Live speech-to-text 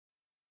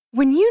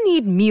When you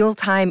need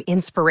mealtime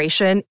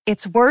inspiration,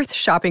 it's worth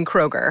shopping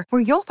Kroger,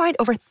 where you'll find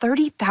over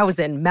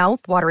 30,000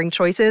 mouth-watering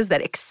choices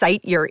that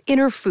excite your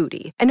inner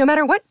foodie. And no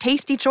matter what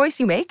tasty choice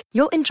you make,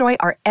 you'll enjoy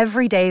our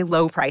everyday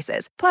low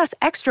prices, plus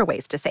extra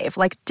ways to save,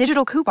 like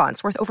digital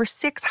coupons worth over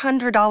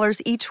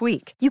 $600 each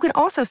week. You can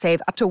also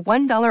save up to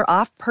 $1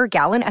 off per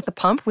gallon at the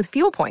pump with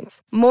fuel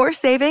points. More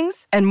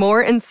savings and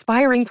more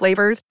inspiring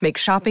flavors make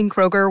shopping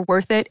Kroger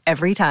worth it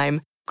every time.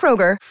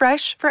 Kroger,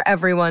 fresh for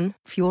everyone.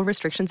 Fuel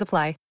restrictions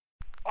apply.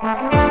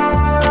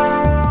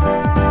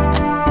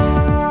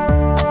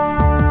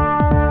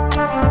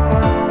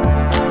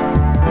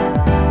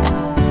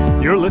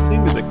 You're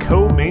listening to the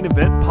Co-Main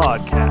Event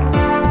Podcast.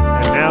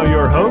 And now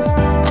your hosts,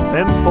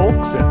 Ben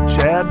Folks and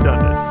Chad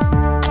Dundas.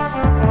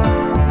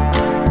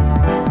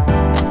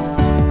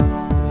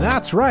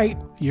 That's right.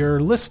 You're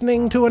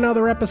listening to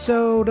another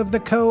episode of the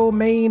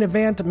Co-Main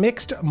Event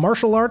Mixed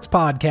Martial Arts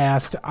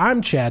Podcast.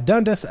 I'm Chad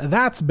Dundas.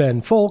 That's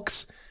Ben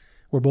Folks.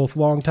 We're both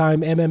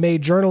longtime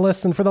MMA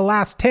journalists, and for the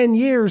last 10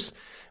 years,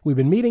 we've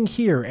been meeting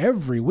here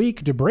every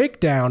week to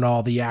break down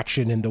all the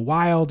action in the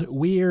wild,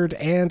 weird,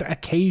 and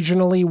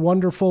occasionally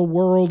wonderful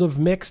world of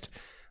mixed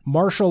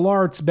martial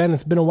arts. Ben,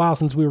 it's been a while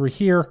since we were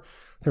here.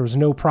 There was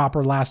no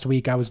proper last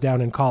week. I was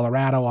down in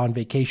Colorado on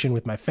vacation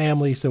with my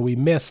family, so we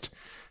missed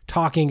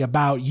talking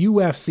about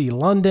UFC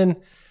London.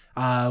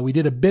 We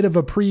did a bit of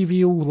a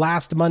preview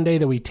last Monday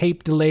that we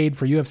tape delayed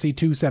for UFC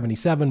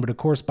 277, but of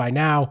course by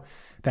now,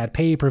 that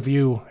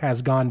pay-per-view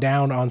has gone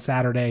down on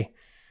Saturday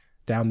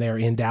down there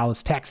in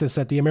Dallas, Texas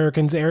at the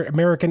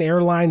American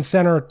Airlines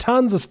Center.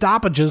 Tons of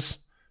stoppages,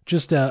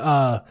 just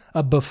a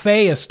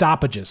buffet of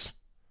stoppages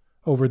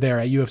over there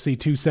at UFC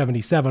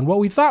 277. What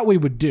we thought we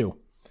would do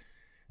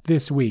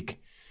this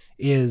week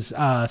is,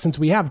 since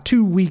we have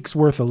 2 weeks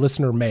worth of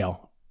listener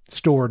mail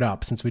stored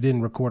up since we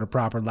didn't record a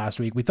proper last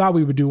week, we thought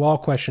we would do all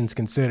questions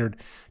considered,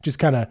 just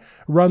kind of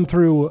run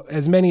through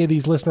as many of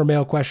these listener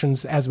mail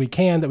questions as we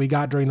can that we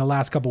got during the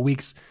last couple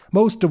weeks,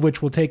 most of which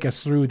will take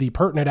us through the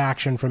pertinent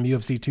action from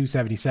UFC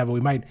 277. We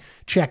might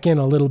check in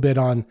a little bit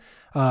on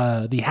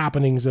the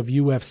happenings of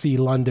UFC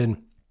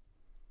London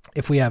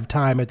if we have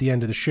time at the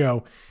end of the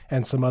show,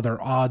 and some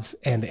other odds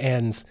and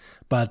ends,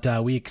 but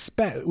we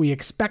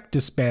expect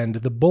to spend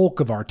the bulk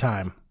of our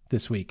time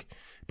this week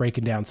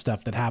breaking down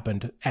stuff that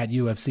happened at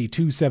UFC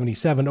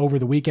 277 over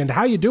the weekend.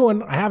 How you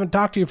doing? I haven't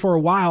talked to you for a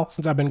while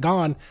since I've been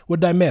gone.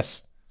 What did I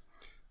miss?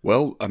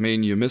 Well, I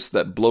mean, you missed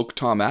that bloke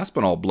Tom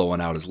Aspinall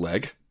blowing out his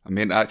leg. I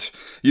mean, I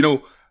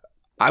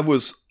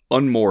was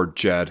unmoored,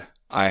 Jed.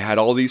 I had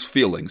all these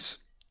feelings,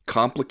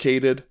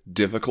 complicated,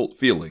 difficult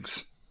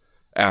feelings,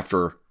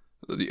 after,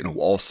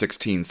 all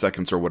 16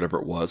 seconds or whatever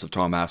it was of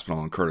Tom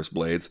Aspinall and Curtis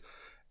Blades.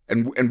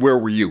 And where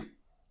were you?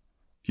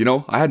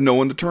 I had no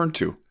one to turn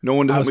to. No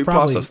one to help me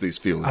process these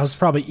feelings. I was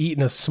probably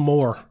eating a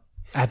s'more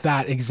at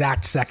that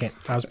exact second.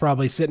 I was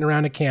probably sitting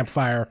around a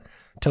campfire,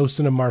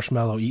 toasting a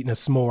marshmallow, eating a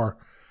s'more,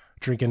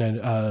 drinking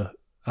a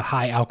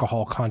high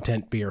alcohol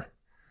content beer.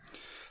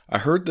 I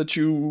heard that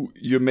you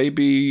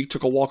maybe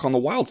took a walk on the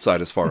wild side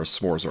as far as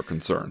s'mores are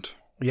concerned.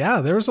 Yeah,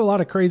 there was a lot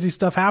of crazy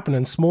stuff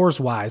happening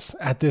s'mores-wise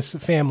at this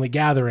family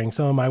gathering.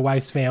 Some of my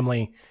wife's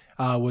family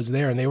was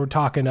there, and they were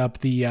talking up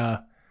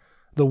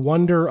the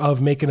wonder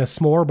of making a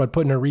s'more, but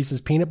putting a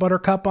Reese's peanut butter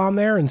cup on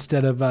there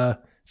instead of a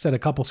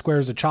couple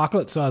squares of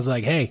chocolate. So I was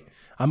like, hey,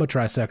 I'm a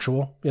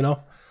trisexual,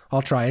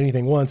 I'll try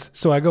anything once.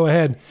 So I go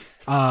ahead,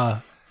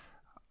 I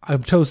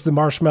toast the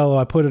marshmallow.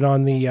 I put it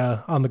on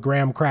the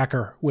graham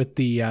cracker with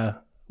the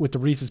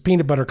Reese's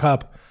peanut butter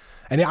cup.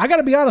 And I got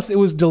to be honest, it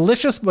was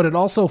delicious, but it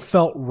also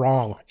felt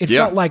wrong. It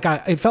felt like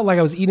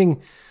I was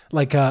eating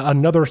like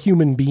another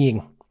human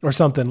being or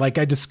something. Like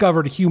I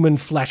discovered human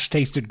flesh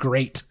tasted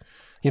great.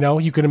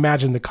 You can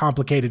imagine the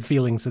complicated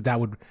feelings that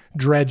would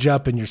dredge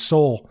up in your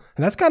soul.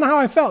 And that's kind of how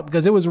I felt,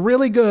 because it was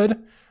really good.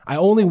 I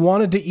only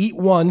wanted to eat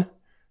one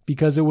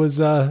because it was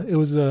a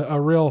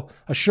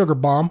sugar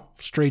bomb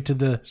straight to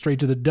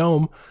the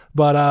dome.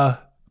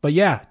 But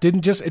yeah,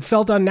 it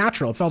felt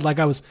unnatural. It felt like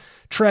I was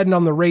treading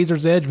on the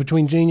razor's edge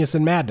between genius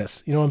and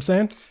madness. You know what I'm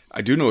saying?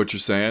 I do know what you're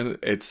saying.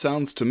 It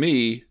sounds to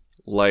me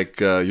like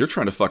you're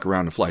trying to fuck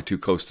around and fly too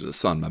close to the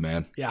sun, my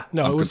man. Yeah,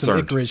 no, it was some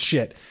Icarus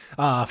shit,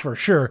 for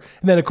sure.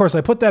 And then, of course,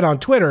 I put that on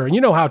Twitter, and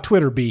you know how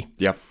Twitter be.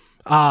 Yep.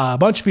 A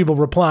bunch of people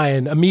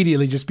replying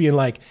immediately, just being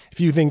like,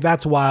 if you think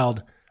that's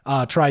wild,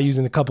 try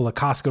using a couple of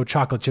Costco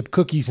chocolate chip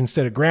cookies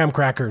instead of graham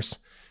crackers.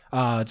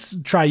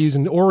 Try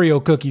using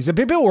Oreo cookies. And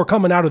people were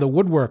coming out of the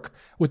woodwork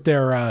with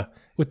their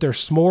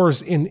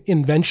s'mores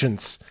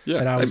inventions. Yeah,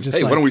 and I was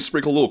hey, why don't we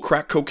sprinkle a little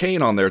crack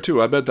cocaine on there,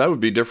 too? I bet that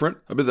would be different.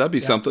 I bet that'd be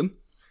something.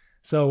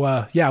 So,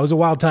 it was a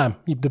wild time.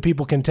 The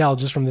people can tell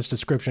just from this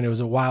description, it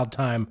was a wild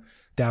time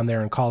down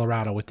there in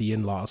Colorado with the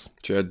in-laws.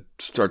 Chad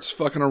starts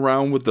fucking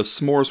around with the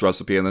s'mores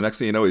recipe, and the next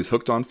thing you know, he's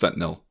hooked on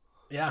fentanyl.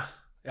 Yeah.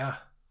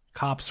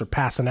 Cops are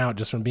passing out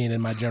just from being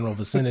in my general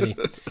vicinity.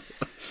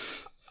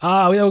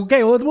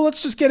 Okay, well,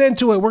 let's just get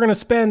into it. We're going to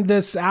spend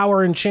this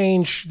hour and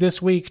change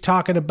this week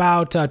talking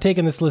about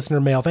taking this listener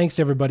mail. Thanks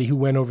to everybody who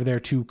went over there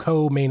to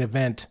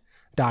co-mainevent.com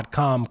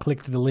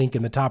Click to the link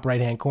in the top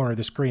right-hand corner of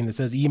the screen that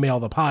says email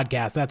the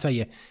podcast. That's how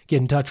you get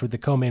in touch with the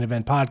Co-Main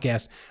Event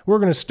podcast. We're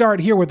going to start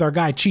here with our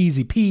guy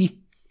Cheesy P.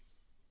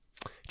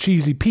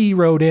 Cheesy P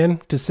wrote in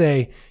to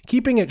say,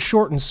 keeping it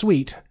short and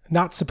sweet,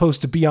 not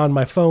supposed to be on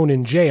my phone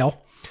in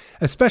jail,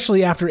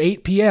 especially after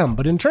 8 p.m.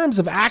 But in terms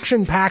of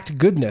action-packed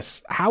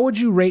goodness, how would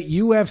you rate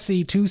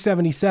UFC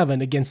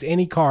 277 against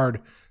any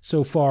card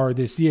so far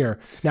this year?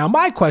 Now,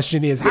 my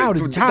question is, how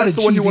did that's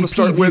the one you want to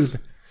start with?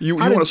 You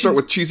want to start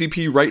with Cheesy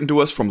P writing to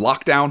us from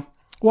lockdown?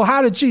 Well,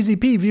 how did Cheesy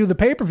P view the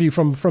pay-per-view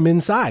from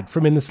inside,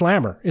 from in the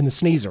slammer, in the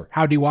sneezer?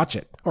 How did he watch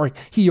it? Or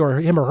he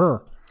or him or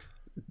her?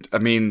 I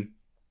mean,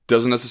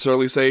 doesn't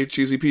necessarily say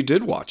Cheesy P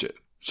did watch it.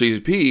 Cheesy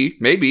P,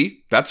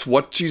 maybe, that's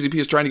what Cheesy P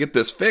is trying to get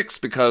this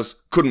fixed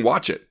because couldn't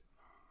watch it.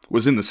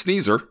 Was in the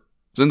sneezer,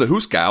 was in the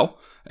hooskow,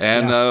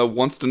 and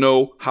wants to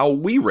know how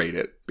we rate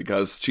it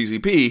because Cheesy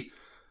P,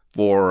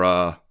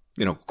 for,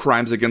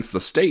 crimes against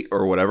the state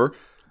or whatever,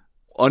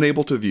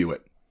 unable to view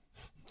it.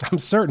 I'm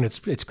certain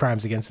it's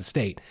crimes against the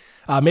state.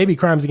 Maybe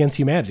crimes against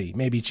humanity.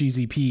 Maybe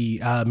Cheesy P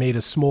made a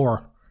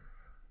s'more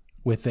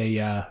with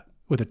a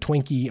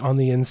Twinkie on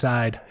the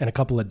inside and a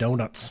couple of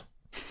donuts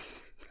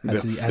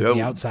as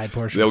the outside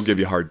portion. They'll give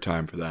you a hard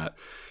time for that.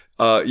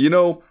 I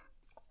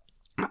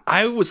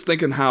was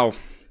thinking how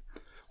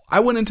I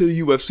went into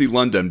the UFC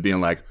London being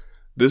like,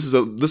 this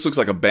looks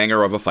like a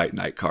banger of a fight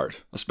night card,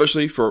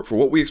 especially for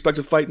what we expect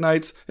of fight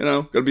nights.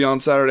 Going to be on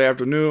Saturday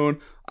afternoon.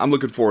 I'm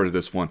looking forward to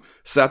this one.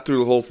 Sat through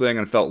the whole thing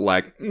and felt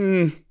like,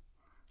 I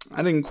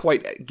didn't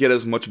quite get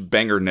as much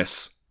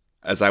bangerness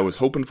as I was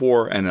hoping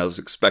for and I was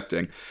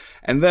expecting.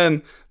 And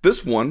then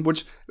this one,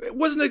 which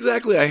wasn't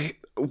exactly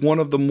one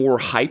of the more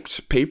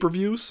hyped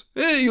pay-per-views,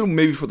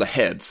 maybe for the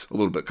heads a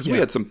little bit, because we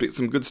had some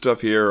good stuff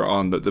here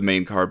on the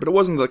main card, but it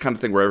wasn't the kind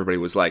of thing where everybody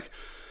was like,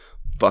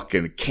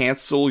 fucking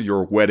cancel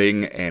your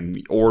wedding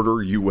and order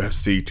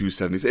UFC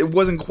 270s. It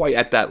wasn't quite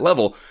at that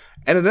level.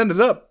 And it ended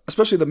up,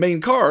 especially the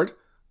main card,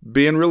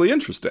 being really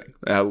interesting.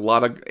 A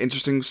lot of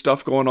interesting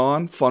stuff going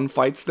on, fun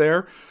fights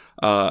there,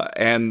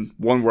 and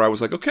one where I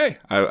was like, okay,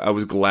 I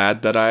was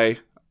glad that I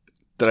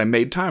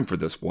made time for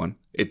this one.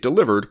 It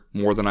delivered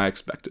more than I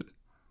expected.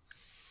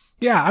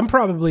 Yeah, I'm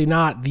probably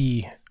not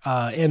the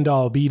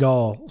end-all,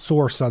 be-all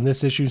source on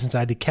this issue since I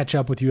had to catch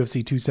up with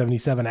UFC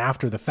 277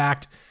 after the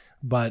fact,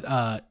 but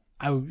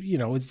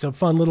it's a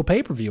fun little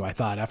pay-per-view, I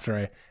thought,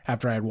 after I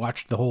had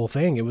watched the whole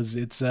thing.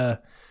 It's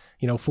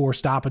 4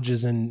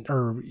 stoppages and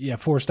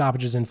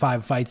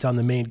 5 fights on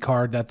the main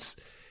card. That's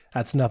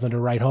nothing to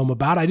write home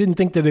about. I didn't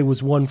think that it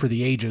was one for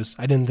the ages.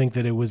 I didn't think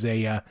that it was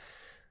a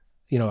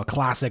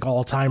classic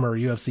all-timer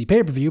UFC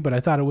pay-per-view, but I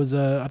thought it was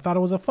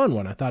a fun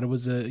one. I thought it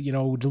was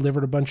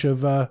delivered a bunch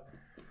of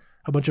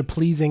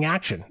pleasing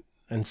action.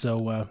 And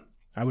so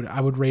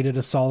I would rate it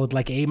a solid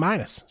like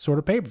A- sort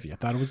of pay-per-view. I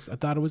thought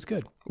it was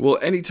good. Well,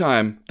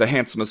 anytime the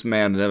handsomest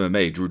man in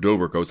MMA, Drew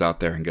Dober, goes out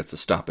there and gets a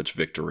stoppage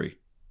victory,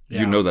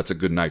 you know that's a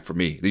good night for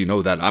me. You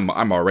know that I'm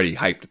already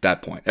hyped at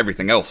that point.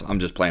 Everything else, I'm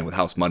just playing with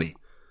house money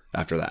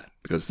after that.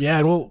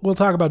 And we'll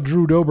talk about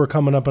Drew Dober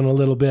coming up in a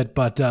little bit,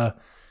 but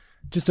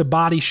just a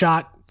body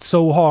shot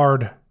so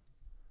hard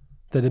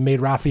that it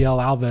made Rafael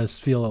Alves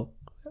feel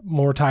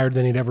more tired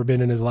than he'd ever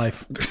been in his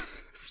life.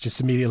 He just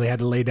immediately had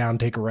to lay down,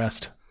 take a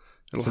rest.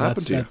 It'll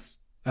happen to you.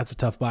 That's a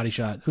tough body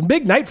shot. A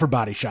big night for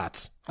body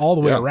shots all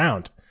the way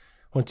around.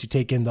 Once you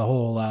take in the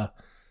whole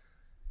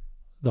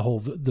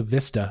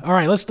vista. All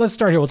right, let's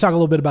start here. We'll talk a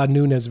little bit about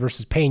Nunes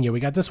versus Pena. We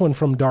got this one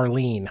from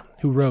Darlene,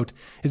 who wrote,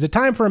 "Is it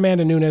time for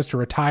Amanda Nunes to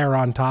retire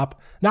on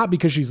top? Not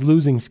because she's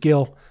losing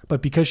skill,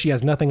 but because she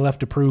has nothing left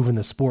to prove in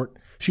the sport.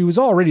 She was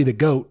already the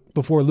GOAT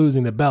before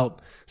losing the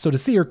belt, so to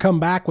see her come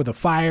back with a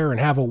fire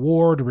and have a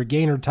war to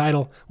regain her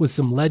title was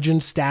some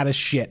legend status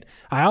shit.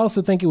 I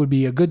also think it would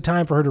be a good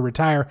time for her to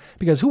retire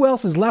because who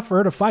else is left for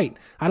her to fight?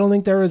 I don't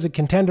think there is a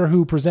contender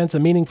who presents a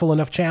meaningful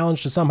enough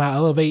challenge to somehow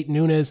elevate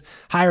Nunes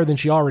higher than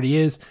she already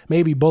is.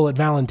 Maybe Bullet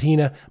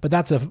Valentina, but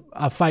that's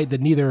a fight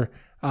that neither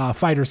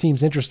fighter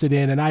seems interested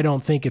in, and I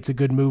don't think it's a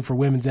good move for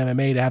women's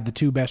MMA to have the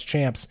two best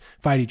champs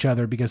fight each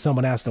other because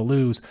someone has to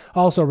lose.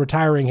 Also,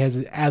 retiring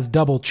as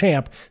double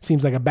champ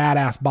seems like a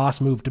badass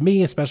boss move to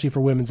me, especially for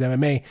women's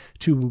MMA.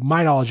 To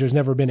my knowledge, there's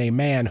never been a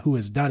man who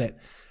has done it."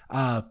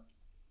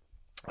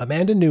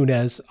 Amanda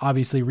Nunes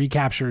obviously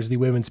recaptures the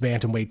women's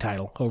bantamweight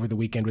title over the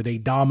weekend with a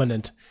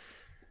dominant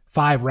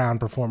 5-round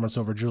performance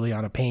over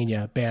Juliana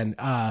Pena. Ben,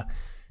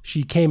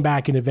 she came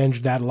back and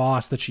avenged that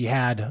loss that she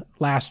had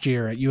last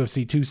year at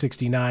UFC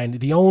 269,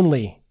 the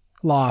only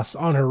loss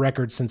on her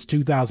record since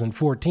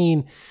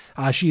 2014.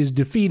 She has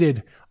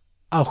defeated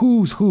a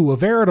who's who, a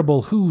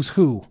veritable who's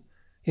who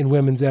in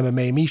women's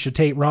MMA. Miesha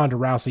Tate, Ronda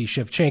Rousey,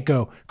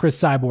 Shevchenko, Chris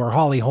Cyborg,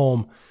 Holly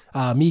Holm,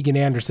 Megan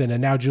Anderson,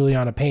 and now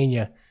Juliana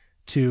Pena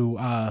to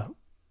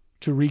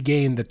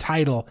regain the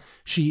title.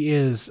 She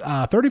is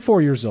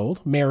 34 years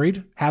old,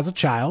 married, has a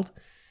child.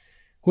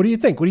 What do you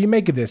think? What do you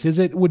make of this?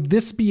 Would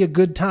this be a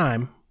good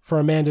time for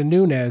Amanda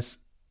Nunes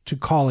to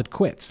call it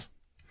quits?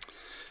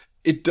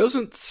 It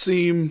doesn't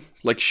seem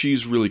like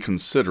she's really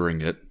considering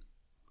it.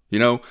 You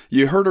know,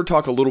 you heard her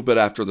talk a little bit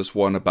after this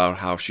one about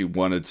how she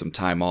wanted some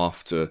time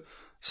off to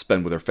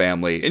spend with her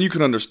family. And you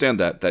can understand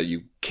that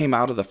you came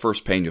out of the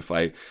first Pena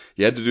fight.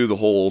 You had to do the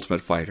whole Ultimate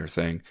Fighter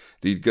thing.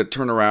 You'd get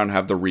turn around,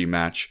 have the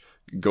rematch,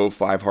 go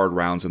 5 hard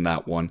rounds in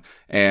that one.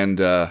 And,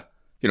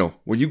 you know,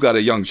 when you got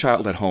a young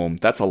child at home,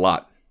 that's a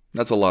lot.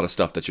 That's a lot of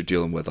stuff that you're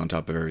dealing with on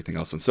top of everything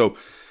else. And so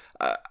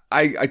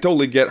I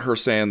totally get her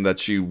saying that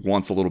she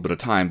wants a little bit of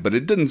time, but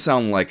it didn't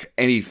sound like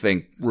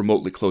anything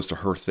remotely close to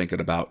her thinking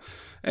about,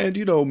 and,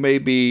 you know,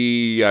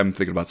 maybe I'm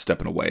thinking about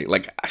stepping away.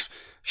 Like,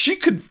 she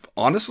could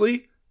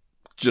honestly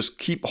just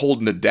keep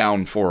holding it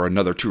down for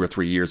another 2 or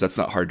 3 years. That's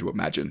not hard to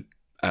imagine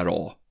at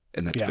all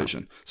in that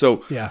division.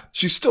 So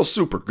she's still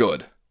super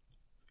good.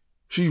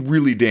 She's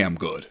really damn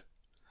good.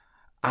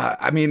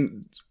 I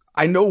mean,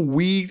 I know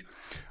we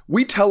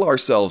tell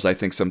ourselves, I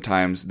think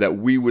sometimes, that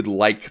we would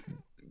like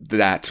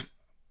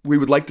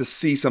to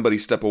see somebody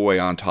step away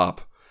on top.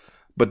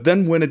 But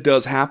then when it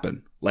does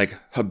happen, like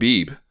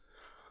Khabib,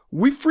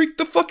 we freak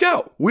the fuck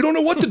out. We don't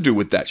know what to do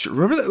with that shit.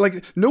 Remember that?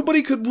 Like,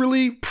 nobody could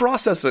really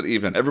process it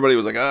even. Everybody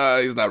was like,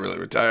 he's not really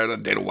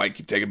retired. Dana White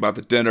keep taking him out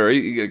to dinner.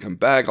 He's going to come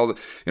back. All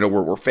the, you know,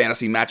 we're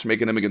fantasy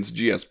matchmaking him against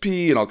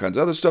GSP and all kinds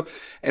of other stuff.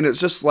 And it's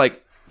just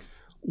like,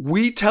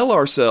 we tell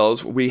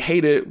ourselves we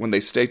hate it when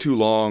they stay too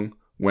long,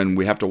 when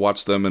we have to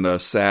watch them in a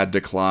sad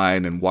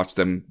decline and watch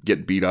them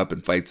get beat up in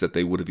fights that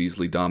they would have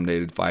easily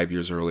dominated 5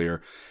 years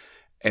earlier.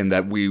 And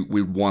that we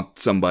want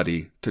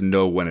somebody to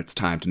know when it's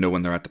time, to know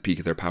when they're at the peak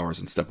of their powers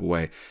and step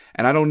away.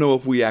 And I don't know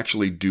if we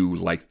actually do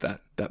like that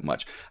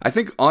much. I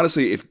think,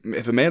 honestly,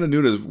 if Amanda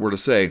Nunes were to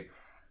say,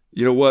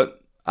 you know what,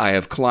 I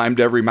have climbed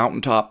every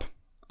mountaintop,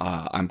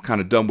 I'm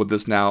kind of done with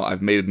this now,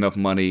 I've made enough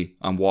money,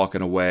 I'm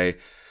walking away,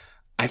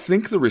 I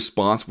think the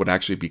response would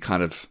actually be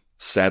kind of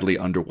sadly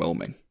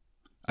underwhelming.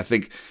 I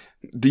think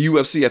the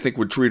UFC,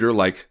 would treat her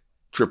like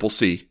Triple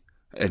C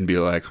and be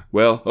like,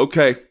 well,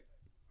 okay,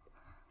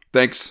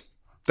 thanks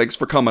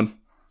for coming.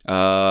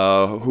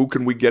 Who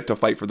can we get to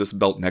fight for this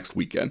belt next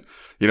weekend?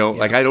 You know,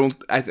 like I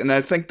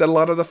think that a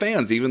lot of the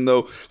fans, even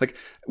though, like,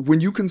 when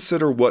you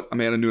consider what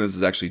Amanda Nunes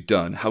has actually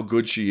done, how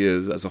good she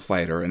is as a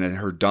fighter, and in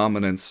her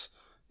dominance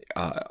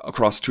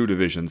across 2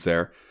 divisions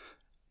there,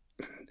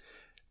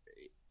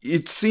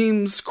 it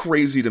seems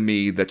crazy to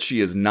me that she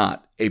is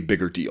not a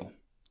bigger deal.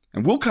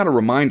 And we'll kind of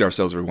remind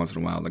ourselves every once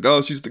in a while, like, oh,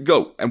 she's the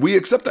GOAT. And we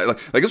accept that.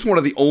 Like it's one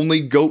of the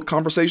only GOAT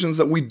conversations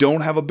that we don't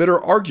have a bitter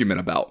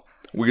argument about.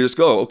 We just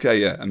go, okay,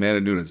 yeah,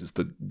 Amanda Nunes is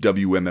the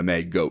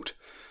WMMA GOAT.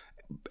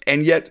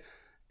 And yet,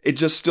 it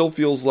just still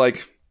feels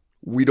like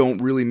we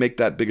don't really make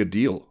that big a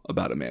deal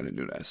about Amanda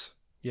Nunes.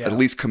 Yeah. At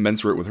least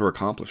commensurate with her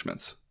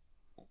accomplishments.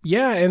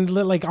 Yeah, and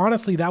like,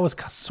 honestly, that was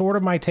sort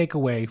of my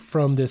takeaway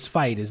from this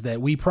fight, is that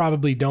we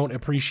probably don't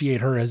appreciate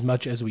her as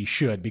much as we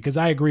should, because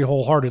I agree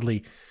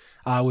wholeheartedly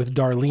with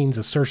Darlene's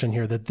assertion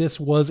here that this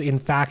was, in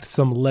fact,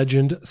 some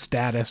legend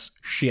status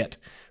shit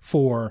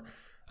for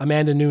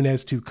Amanda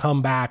Nunes to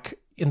come back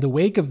in the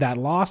wake of that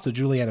loss to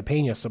Juliana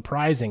Pena,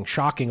 surprising,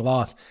 shocking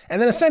loss, and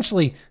then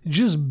essentially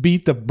just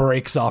beat the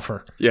brakes off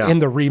her in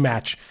the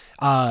rematch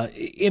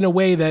in a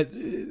way that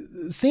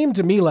seemed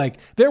to me like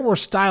there were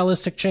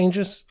stylistic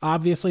changes,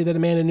 obviously, that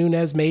Amanda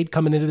Nunes made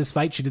coming into this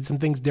fight. She did some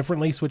things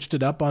differently, switched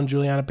it up on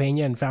Juliana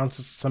Pena, and found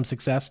some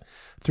success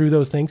through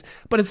those things.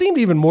 But it seemed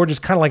even more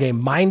just kind of like a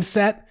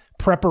mindset,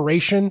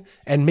 preparation,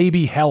 and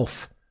maybe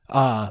health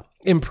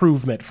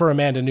improvement for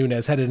Amanda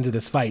Nunes headed into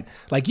this fight.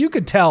 Like, you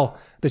could tell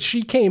that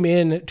she came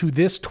in to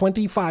this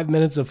 25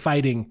 minutes of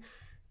fighting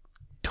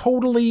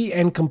totally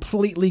and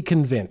completely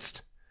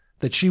convinced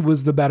that she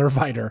was the better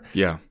fighter.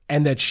 Yeah.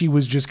 And that she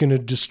was just going to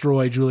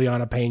destroy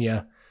Juliana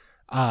Pena,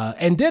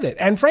 and did it.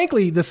 And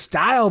frankly, the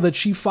style that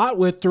she fought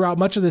with throughout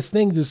much of this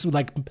thing, this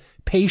like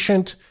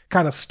patient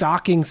kind of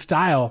stalking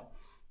style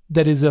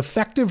that is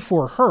effective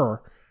for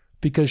her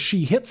because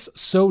she hits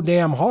so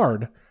damn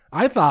hard,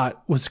 I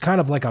thought was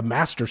kind of like a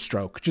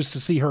masterstroke just to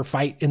see her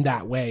fight in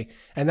that way.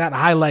 And that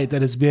highlight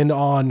that has been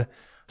on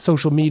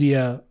social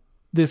media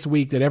this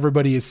week that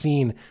everybody has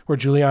seen, where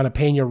Juliana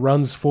Pena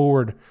runs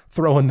forward,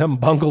 throwing them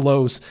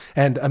bungalows,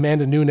 and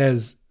Amanda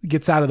Nunes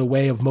gets out of the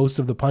way of most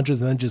of the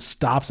punches and then just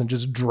stops and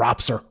just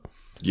drops her.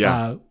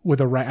 Yeah,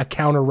 with a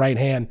counter right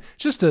hand.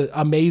 Just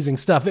amazing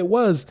stuff. It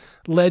was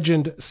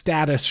legend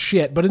status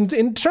shit. But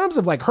in terms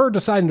of like her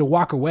deciding to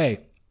walk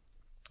away,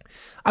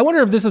 I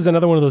wonder if this is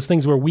another one of those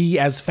things where we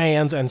as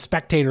fans and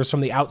spectators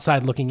from the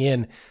outside looking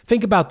in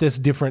think about this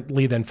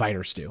differently than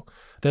fighters do.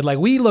 That like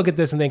we look at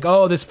this and think,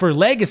 oh, this for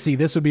legacy,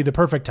 this would be the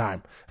perfect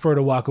time for her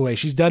to walk away.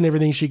 She's done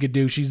everything she could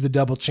do. She's the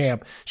double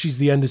champ. She's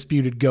the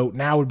undisputed GOAT.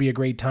 Now would be a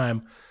great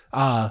time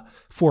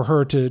for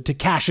her to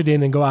cash it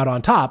in and go out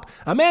on top.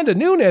 Amanda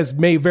Nunes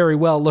may very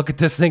well look at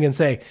this thing and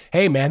say,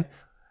 hey, man,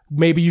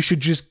 maybe you should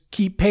just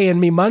keep paying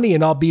me money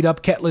and I'll beat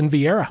up Ketlin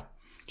Vieira.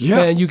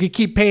 Yeah. And you could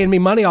keep paying me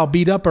money. I'll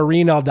beat up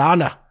Irina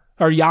Aldana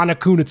or Yana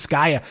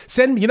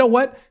Kunitskaya. You know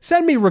what?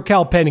 Send me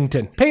Raquel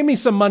Pennington. Pay me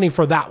some money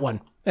for that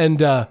one. and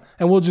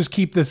we'll just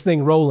keep this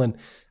thing rolling.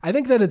 I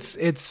think that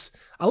it's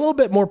a little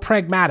bit more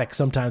pragmatic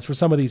sometimes for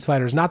some of these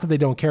fighters. Not that they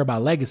don't care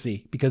about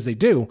legacy, because they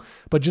do,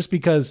 but just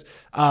because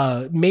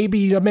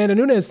maybe Amanda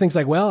Nunes thinks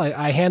like, well,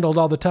 I handled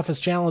all the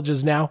toughest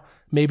challenges now.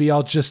 Maybe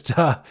I'll just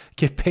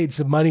get paid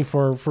some money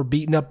for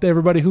beating up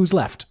everybody who's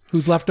left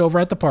over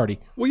at the party.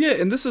 Well, yeah,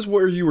 and this is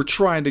where you were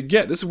trying to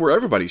get. This is where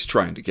everybody's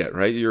trying to get,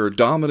 right? You're a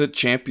dominant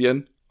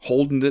champion,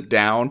 holding it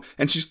down,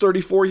 and she's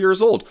 34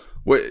 years old.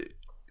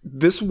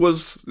 This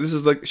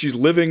is like she's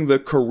living the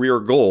career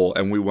goal,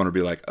 and we want to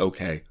be like,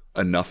 okay,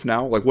 enough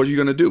now. Like, what are you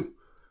gonna do?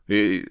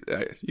 You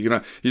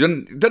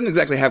doesn't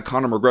exactly have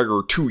Conor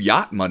McGregor 2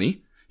 yacht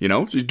money.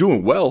 She's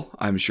doing well,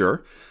 I'm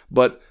sure,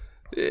 but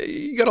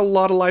you got a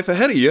lot of life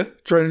ahead of you.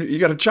 You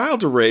got a child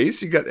to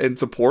raise, and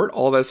support,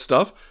 all that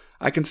stuff.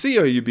 I can see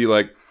how you'd be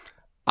like,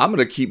 I'm going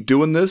to keep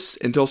doing this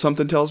until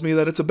something tells me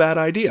that it's a bad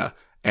idea.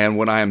 And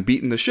when I am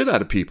beating the shit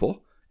out of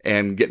people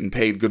and getting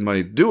paid good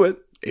money to do it,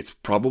 it's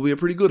probably a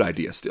pretty good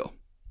idea still.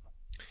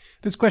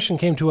 This question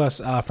came to us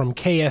from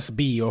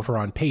KSB over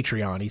on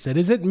Patreon. He said,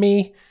 is it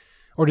me,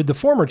 or did the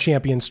former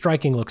champion's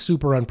striking look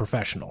super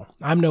unprofessional?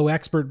 I'm no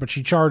expert, but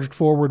she charged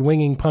forward,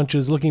 winging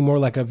punches, looking more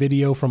like a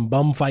video from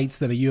bum fights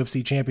than a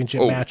UFC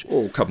championship match.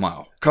 Oh, come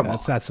on.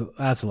 That's a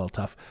little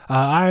tough.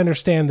 I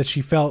understand that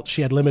she felt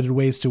she had limited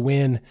ways to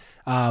win,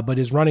 but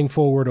is running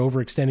forward,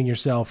 overextending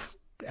yourself,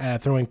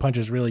 throwing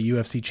punches really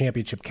UFC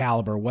championship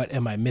caliber? What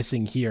am I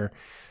missing here?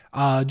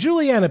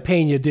 Juliana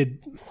Pena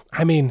did,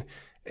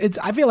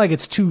 I feel like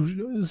it's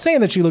too,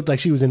 saying that she looked like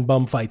she was in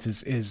bum fights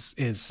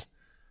is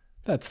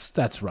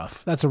that's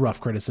rough. That's a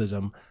rough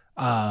criticism.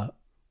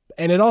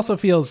 And it also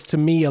feels to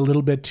me a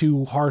little bit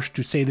too harsh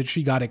to say that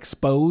she got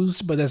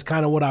exposed, but that's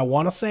kind of what I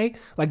want to say.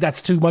 Like,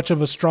 that's too much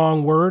of a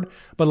strong word,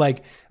 but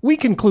like, we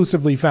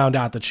conclusively found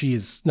out that she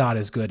is not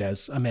as good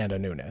as Amanda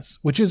Nunes,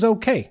 which is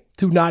okay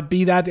to not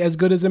be that as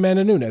good as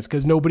Amanda Nunes,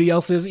 because nobody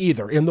else is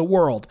either in the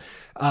world.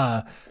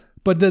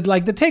 But the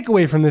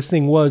takeaway from this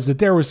thing was that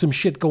there was some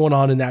shit going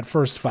on in that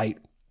first fight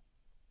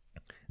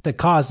that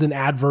caused an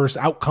adverse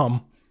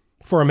outcome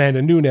for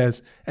Amanda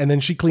Nunes, and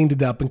then she cleaned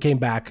it up and came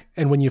back.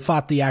 And when you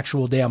fought the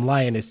actual damn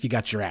lioness, you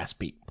got your ass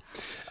beat.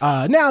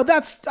 Now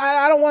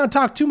I don't want to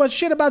talk too much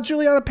shit about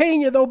Juliana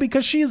Pena though,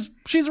 because she's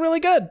really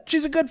good.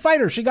 She's a good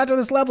fighter. She got to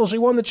this level. She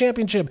won the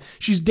championship.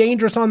 She's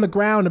dangerous on the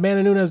ground.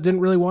 Amanda Nunes didn't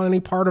really want any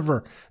part of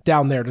her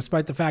down there,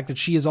 despite the fact that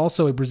she is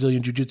also a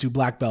Brazilian Jiu-Jitsu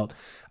black belt.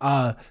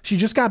 She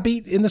just got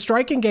beat in the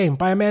striking game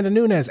by Amanda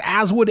Nunes,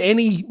 as would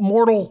any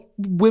mortal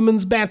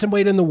women's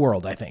bantamweight in the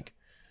world, I think.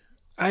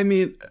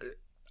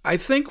 I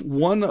think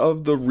one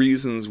of the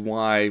reasons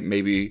why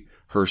maybe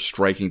her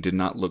striking did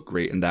not look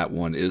great in that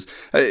one is,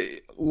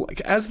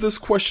 as this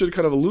question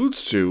kind of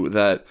alludes to,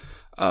 that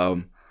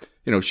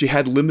she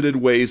had limited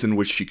ways in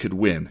which she could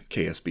win,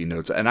 KSB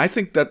notes. And I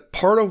think that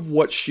part of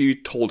what she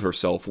told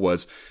herself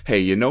was, hey,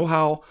 you know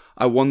how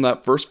I won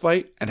that first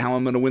fight and how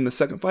I'm going to win the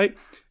second fight?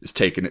 Is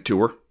taking it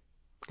to her,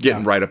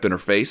 getting right up in her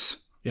face,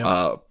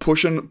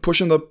 pushing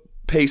the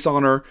pace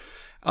on her,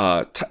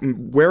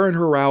 wearing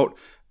her out,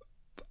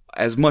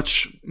 as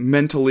much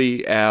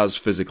mentally as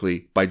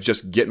physically, by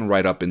just getting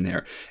right up in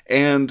there.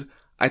 And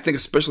I think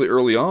especially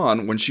early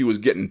on, when she was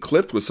getting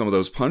clipped with some of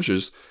those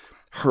punches,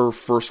 her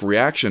first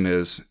reaction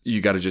is,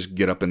 you got to just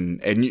get up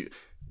and you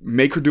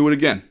make her do it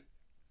again.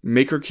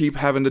 Make her keep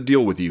having to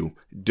deal with you.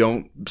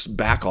 Don't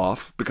back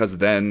off, because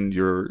then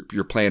you're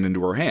playing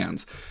into her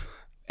hands.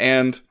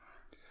 And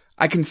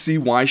I can see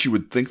why she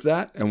would think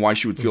that, and why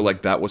she would feel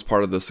like that was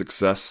part of the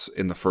success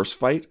in the first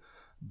fight.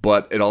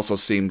 But it also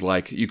seemed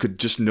like you could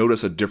just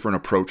notice a different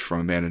approach from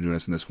Amanda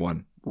Nunes in this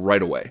one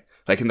right away.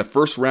 Like in the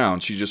first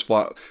round, she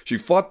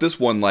fought this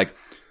one like,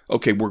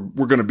 okay, we're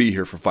going to be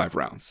here for 5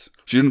 rounds.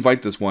 She didn't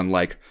fight this one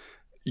like,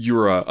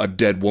 you're a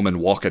dead woman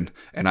walking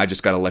and I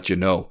just got to let you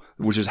know,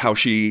 which is how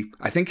she,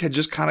 I think, had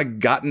just kind of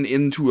gotten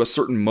into a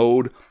certain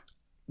mode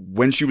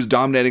when she was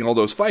dominating all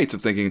those fights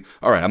of thinking,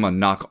 all right, I'm going to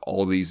knock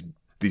all these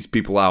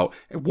people out.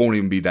 It won't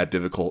even be that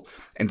difficult.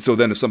 And so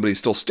then if somebody's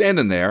still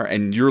standing there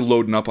and you're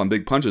loading up on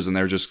big punches and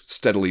they're just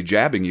steadily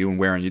jabbing you and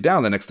wearing you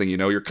down, the next thing you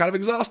know, you're kind of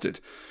exhausted,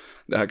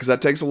 because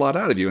that takes a lot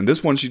out of you. And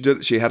this one,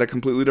 she had a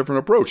completely different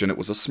approach, and it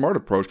was a smart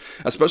approach.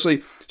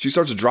 Especially, she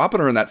starts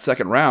dropping her in that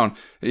second round.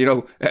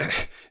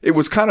 It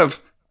was kind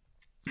of,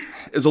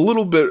 it's a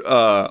little bit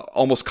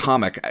almost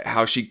comic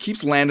how she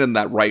keeps landing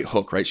that right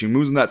hook, right? She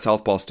moves in that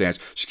southpaw stance.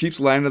 She keeps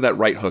landing that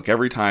right hook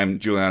every time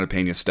Juliana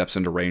Pena steps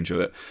into range of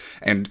it,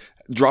 and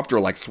dropped her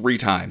like 3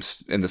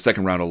 times in the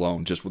second round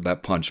alone, just with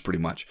that punch pretty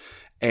much.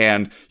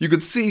 And you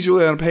could see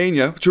Juliana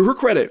Pena, to her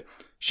credit,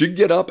 she'd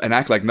get up and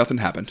act like nothing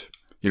happened.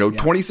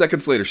 20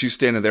 seconds later, she's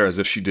standing there as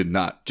if she did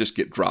not just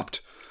get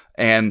dropped.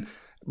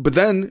 But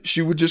then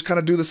she would just kind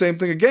of do the same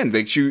thing again.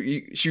 Like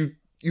you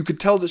could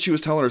tell that she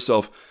was telling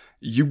herself,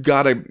 you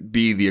gotta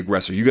be the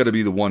aggressor. You gotta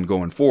be the one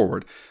going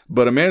forward.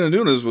 But Amanda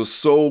Nunes was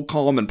so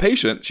calm and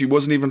patient, she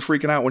wasn't even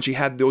freaking out when she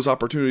had those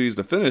opportunities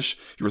to finish.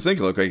 You were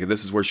thinking, okay,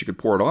 this is where she could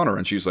pour it on her.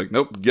 And she's like,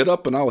 nope, get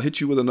up and I'll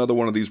hit you with another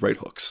one of these right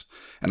hooks.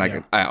 And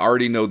I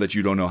already know that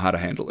you don't know how to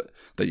handle it,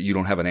 that you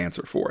don't have an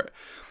answer for it.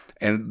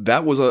 And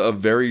that was a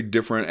very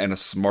different and a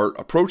smart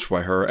approach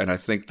by her. And I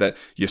think that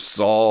you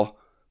saw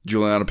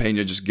Juliana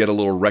Pena just get a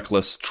little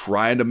reckless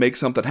trying to make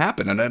something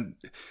happen. And then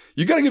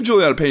you got to give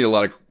Juliana Pena a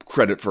lot of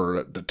credit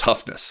for the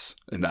toughness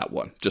in that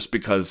one, just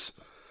because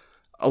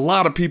a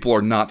lot of people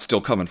are not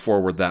still coming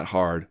forward that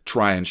hard,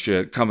 trying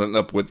shit, coming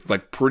up with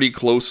like pretty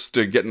close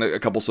to getting a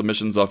couple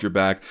submissions off your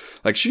back.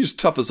 Like, she's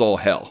tough as all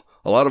hell.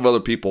 A lot of other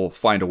people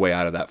find a way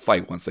out of that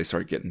fight once they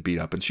start getting beat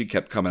up, and she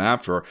kept coming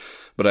after her.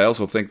 But I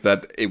also think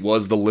that it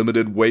was the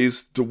limited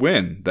ways to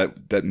win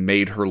that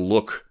made her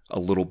look a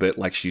little bit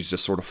like she's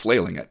just sort of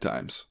flailing at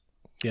times.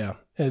 Yeah.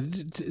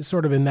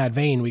 Sort of in that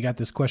vein, we got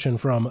this question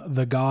from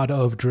the god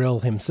of drill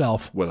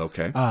himself. Well,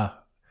 okay.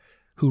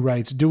 Who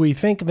writes, do we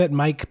think that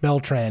Mike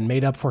Beltran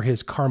made up for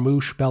his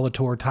Carmouche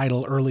Bellator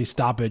title early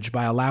stoppage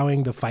by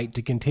allowing the fight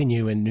to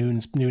continue in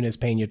Nunes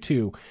Pena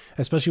 2,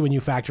 especially when you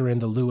factor in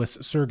the Luis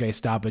Sergey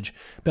stoppage?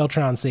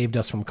 Beltran saved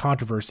us from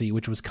controversy,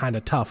 which was kind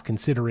of tough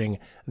considering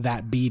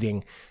that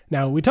beating.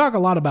 Now, we talk a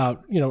lot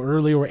about,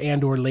 earlier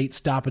and or late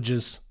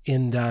stoppages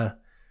in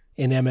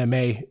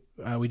MMA.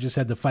 We just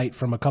had the fight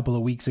from a couple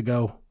of weeks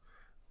ago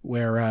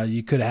where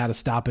you could have had a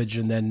stoppage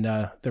and then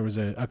there was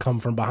a come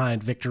from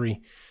behind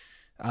victory.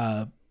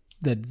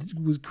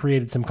 That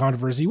created some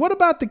controversy. What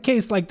about the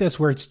case like this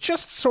where it's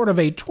just sort of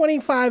a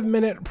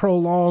 25-minute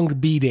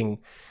prolonged beating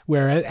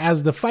where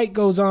as the fight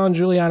goes on,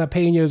 Juliana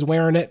Pena is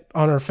wearing it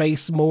on her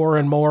face more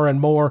and more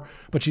and more,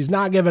 but she's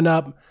not giving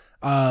up.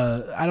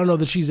 I don't know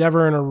that she's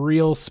ever in a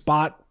real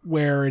spot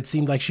where it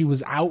seemed like she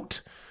was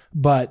out,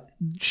 but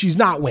she's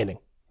not winning,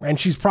 and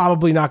she's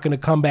probably not going to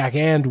come back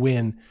and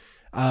win.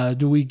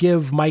 Do we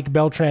give Mike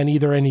Beltran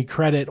either any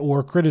credit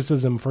or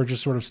criticism for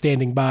just sort of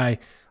standing by,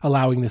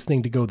 allowing this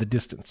thing to go the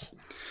distance?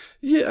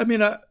 Yeah, I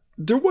mean,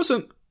 there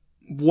wasn't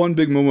one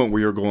big moment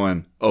where you're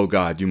going, oh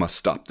God, you must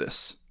stop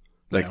this.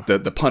 Like,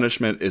 the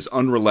punishment is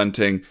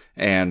unrelenting,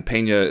 and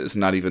Pena is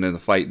not even in the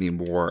fight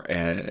anymore,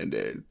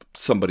 and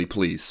somebody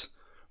please,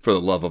 for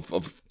the love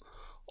of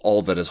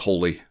all that is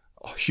holy,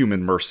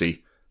 human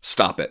mercy,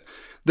 stop it.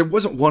 There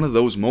wasn't one of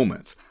those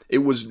moments. It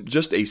was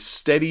just a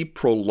steady,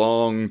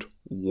 prolonged,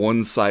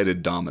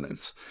 one-sided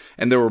dominance.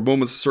 And there were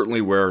moments certainly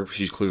where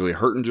she's clearly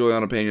hurting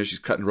Juliana Pena, she's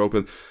cutting her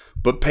open,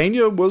 but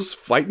Pena was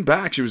fighting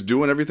back. She was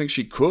doing everything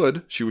she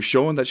could. She was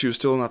showing that she was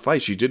still in that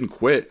fight. She didn't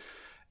quit.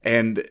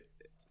 And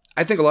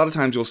I think a lot of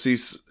times you'll see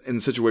in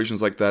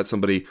situations like that,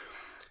 somebody,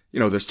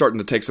 they're starting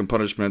to take some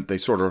punishment, they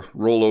sort of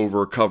roll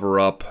over, cover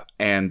up,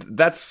 and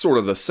that's sort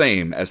of the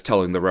same as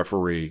telling the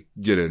referee,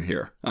 get in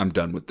here, I'm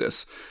done with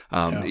this,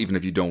 even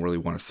if you don't really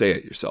want to say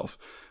it yourself.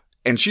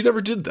 And she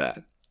never did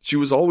that. She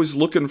was always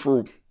looking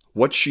for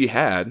what she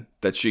had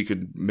that she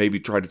could maybe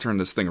try to turn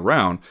this thing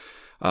around.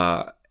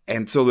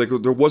 And so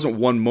there wasn't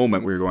one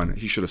moment where you're going,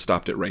 he should have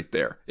stopped it right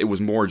there. It was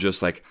more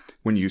just like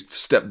when you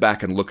step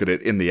back and look at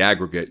it in the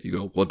aggregate, you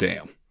go, well,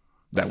 damn,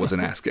 that was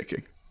an ass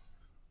kicking.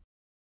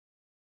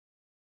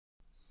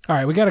 All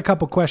right, we got a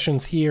couple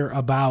questions here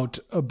about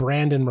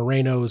Brandon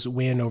Moreno's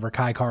win over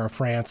Kai Kara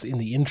France in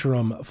the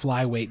interim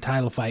flyweight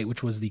title fight,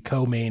 which was the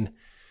co-main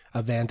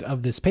event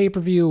of this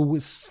pay-per-view.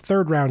 Was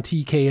third round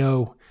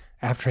TKO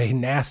after a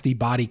nasty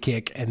body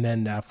kick, and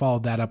then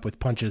followed that up with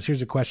punches.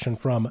 Here's a question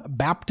from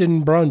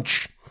Bapton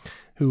Brunch,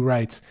 who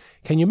writes,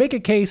 can you make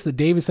a case that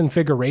Davison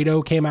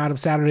Figueiredo came out of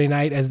Saturday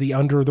night as the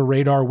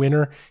under-the-radar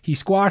winner? He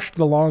squashed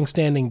the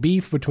long-standing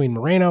beef between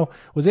Moreno,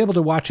 was able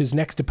to watch his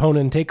next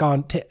opponent take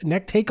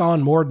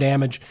on more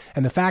damage,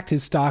 and the fact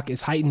his stock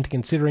is heightened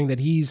considering that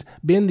he's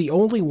been the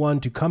only one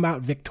to come out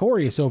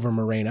victorious over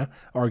Moreno,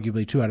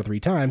 arguably 2 out of 3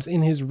 times,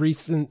 in his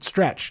recent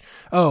stretch.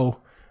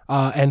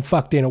 And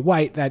fuck Dana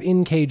White, that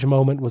in-cage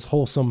moment was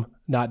wholesome,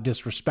 not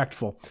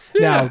disrespectful.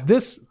 Yeah. Now,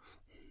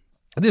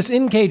 this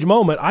in-cage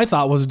moment I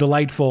thought was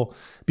delightful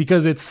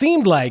because it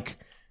seemed like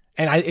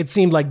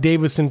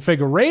Davison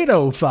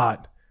Figueiredo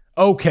thought,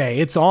 okay,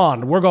 it's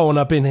on. We're going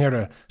up in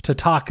here to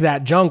talk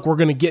that junk. We're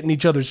going to get in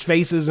each other's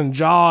faces and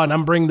jaw, and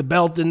I'm bringing the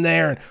belt in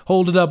there and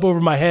hold it up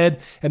over my head.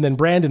 And then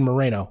Brandon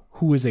Moreno,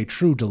 who is a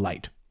true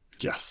delight.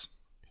 Yes.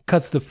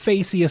 Cuts the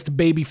faciest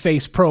baby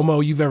face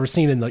promo you've ever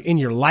seen in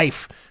your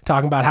life,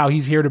 talking about how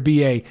he's here to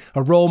be a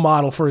role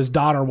model for his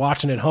daughter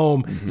watching at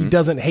home. Mm-hmm. He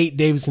doesn't hate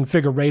Davison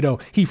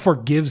Figueiredo. He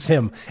forgives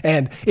him.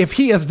 And if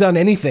he has done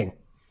anything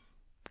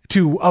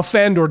to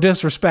offend or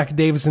disrespect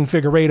Davison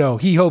Figueiredo,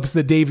 he hopes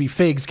that Davy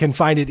Figs can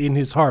find it in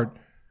his heart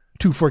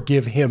to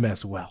forgive him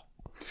as well.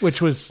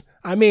 Which was,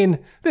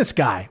 this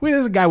guy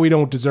is a guy we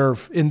don't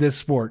deserve in this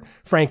sport,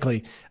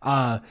 frankly.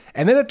 And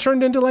then it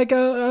turned into like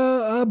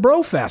a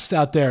bro fest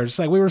out there. It's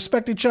like we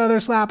respect each other,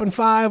 slapping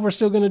 5. We're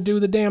still going to do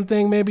the damn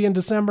thing maybe in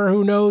December,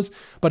 who knows?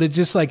 But it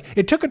just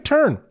it took a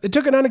turn. It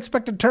took an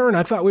unexpected turn.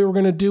 I thought we were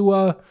going to do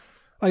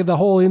like the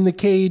whole in the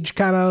cage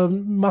kind of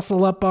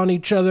muscle up on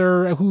each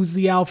other, who's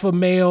the alpha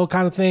male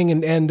kind of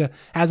thing. And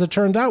as it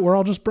turned out, we're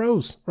all just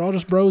bros. We're all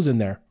just bros in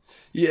there.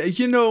 Yeah,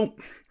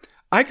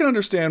 I can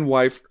understand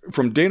why,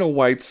 from Dana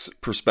White's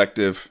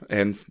perspective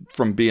and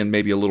from being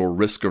maybe a little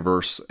risk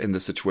averse in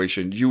the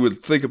situation, you would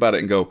think about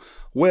it and go,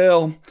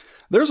 well,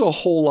 there's a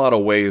whole lot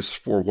of ways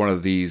for one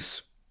of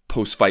these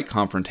post-fight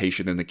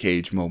confrontation in the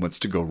cage moments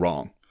to go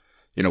wrong.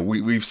 You know,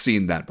 we've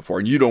seen that before,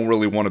 and you don't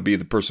really want to be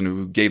the person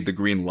who gave the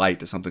green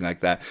light to something like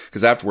that,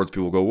 because afterwards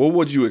people go, well,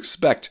 what'd you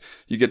expect?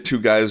 You get two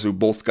guys who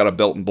both got a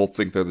belt and both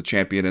think they're the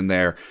champion in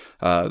there,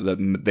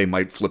 that they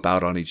might flip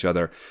out on each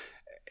other.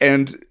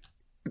 And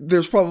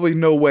there's probably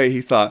no way he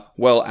thought,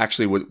 well,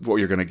 actually what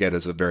you're going to get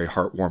is a very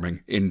heartwarming,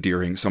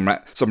 endearing, some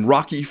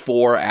Rocky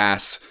IV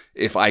ass,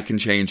 if I can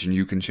change and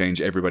you can change,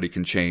 everybody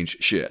can change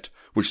shit,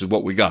 which is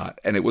what we got.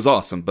 And it was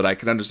awesome, but I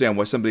can understand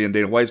why somebody in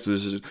Dana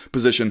White's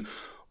position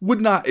would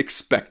not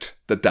expect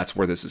that that's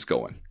where this is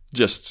going,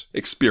 just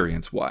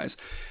experience-wise.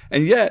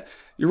 And yet,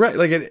 you're right,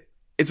 like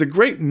it's a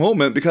great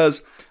moment,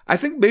 because I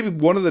think maybe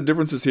one of the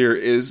differences here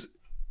is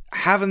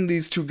having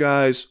these two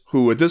guys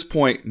who at this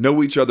point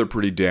know each other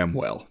pretty damn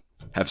well,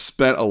 have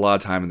spent a lot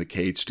of time in the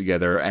cage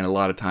together and a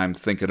lot of time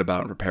thinking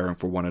about and preparing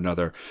for one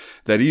another,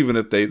 that even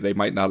if they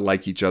might not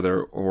like each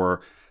other,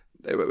 or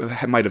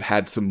might have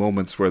had some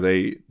moments where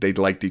they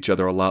liked each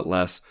other a lot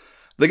less,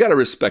 they got to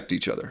respect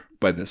each other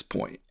by this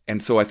point.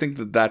 And so I think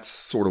that that's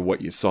sort of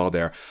what you saw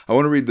there. I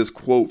want to read this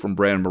quote from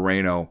Brandon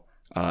Moreno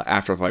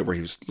after the fight, where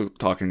he was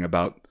talking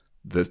about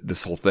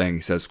this whole thing.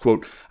 He says,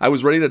 quote, "I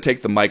was ready to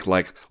take the mic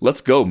like,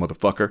 let's go,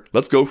 motherfucker.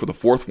 Let's go for the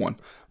fourth one.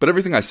 But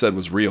everything I said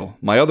was real.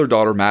 My other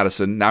daughter,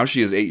 Madison, now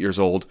she is 8 years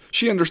old.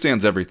 She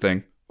understands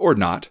everything. Or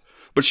not.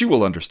 But she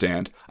will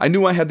understand. I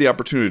knew I had the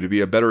opportunity to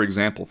be a better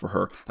example for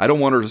her. I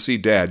don't want her to see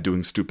Dad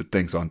doing stupid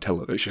things on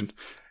television."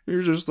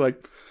 You're just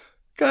like,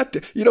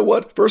 God, you know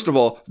what? First of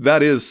all,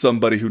 that is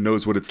somebody who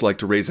knows what it's like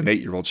to raise an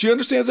 8-year-old. She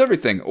understands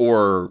everything,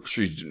 or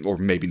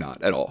maybe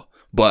not at all,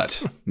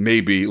 but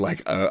maybe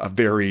like a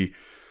very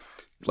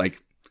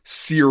like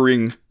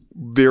searing,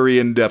 very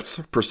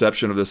in-depth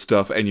perception of this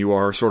stuff, and you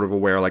are sort of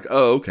aware, like,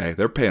 oh, okay,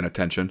 they're paying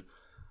attention.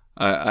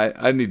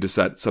 I need to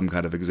set some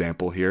kind of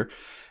example here.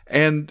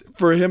 And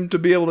for him to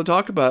be able to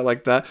talk about it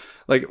like that,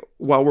 like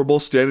while we're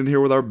both standing here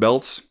with our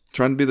belts,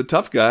 trying to be the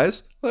tough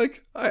guys,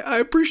 like I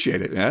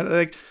appreciate it, man.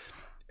 Like,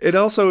 it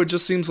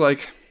just seems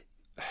like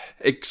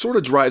it sort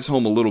of drives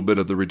home a little bit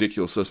of the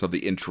ridiculousness of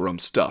the interim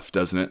stuff,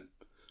 doesn't it?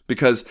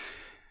 Because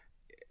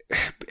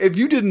if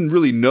you didn't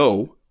really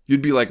know,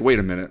 you'd be like, wait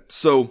a minute.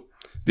 So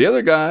the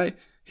other guy,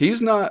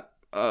 he's not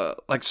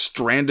like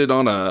stranded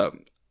on a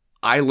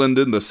island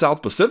in the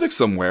South Pacific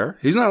somewhere.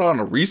 He's not on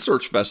a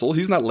research vessel.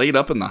 He's not laid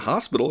up in the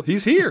hospital.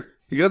 He's here.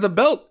 He got a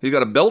belt. He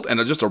got a belt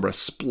and just a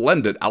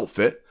resplendent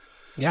outfit.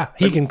 Yeah,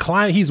 he can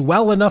climb. He's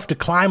well enough to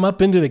climb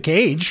up into the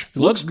cage.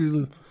 Looks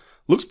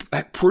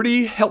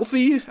pretty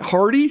healthy,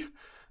 hardy,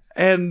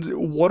 and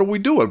what are we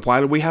doing? Why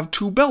do we have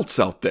two belts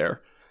out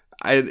there?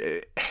 And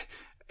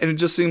it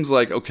just seems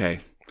like, okay,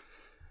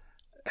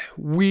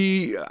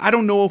 I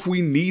don't know if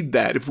we need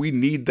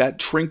that,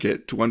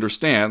 trinket to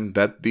understand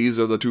that these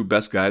are the two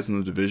best guys in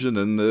the division,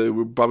 and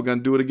we're probably going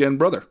to do it again,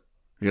 brother.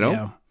 You know?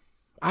 Yeah.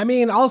 I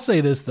mean, I'll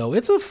say this, though.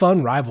 It's a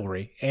fun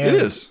rivalry. And,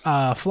 it is.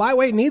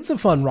 Flyweight needs a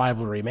fun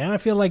rivalry, man. I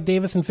feel like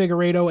Davis and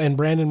Figueiredo and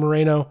Brandon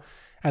Moreno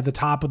at the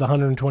top of the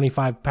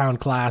 125-pound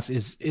class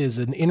is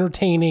an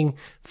entertaining,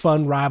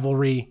 fun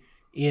rivalry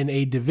in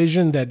a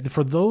division that,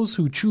 for those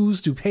who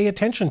choose to pay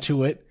attention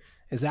to it,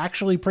 is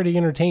actually pretty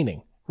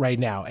entertaining right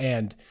now.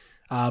 And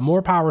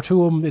more power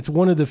to them. It's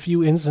one of the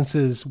few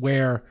instances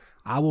where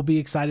I will be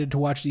excited to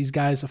watch these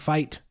guys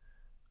fight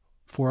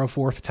for a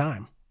fourth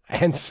time.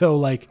 And so,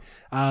 like,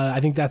 I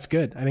think that's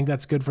good. I think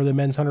that's good for the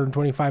men's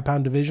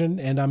 125-pound division,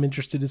 and I'm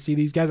interested to see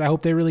these guys. I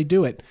hope they really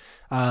do it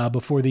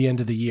before the end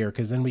of the year,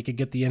 because then we could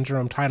get the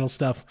interim title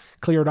stuff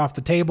cleared off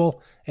the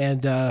table,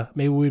 and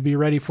maybe we'd be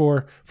ready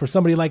for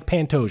somebody like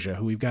Pantoja,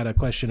 who we've got a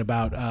question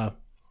about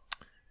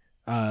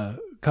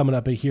coming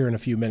up here in a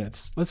few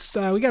minutes.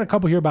 We got a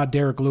couple here about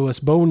Derek Lewis.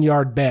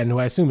 Boneyard Ben, who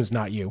I assume is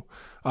not you,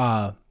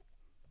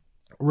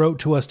 wrote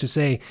to us to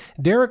say,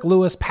 Derek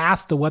Lewis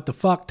passed the what the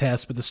fuck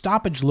test, but the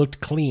stoppage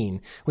looked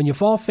clean. When you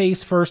fall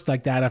face first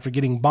like that after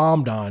getting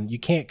bombed on, you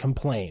can't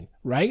complain,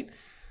 right?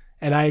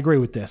 And I agree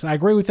with this. I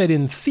agree with it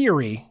in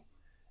theory,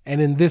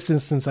 and in this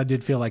instance, I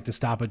did feel like the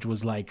stoppage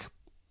was like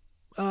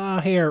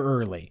a hair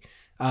early.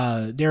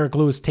 Derek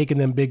Lewis taking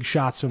them big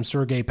shots from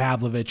Sergey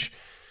Pavlovich.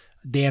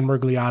 Dan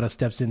Murgliata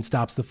steps in,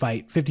 stops the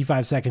fight.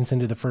 55 seconds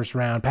into the first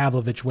round,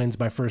 Pavlovich wins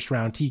by first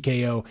round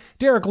TKO.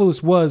 Derek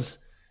Lewis was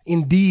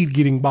indeed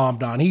getting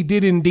bombed on. He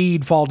did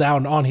indeed fall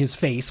down on his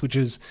face, which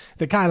is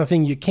the kind of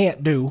thing you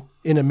can't do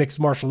in a mixed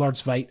martial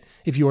arts fight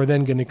if you are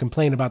then going to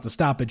complain about the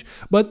stoppage.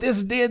 But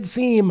this did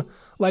seem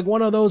like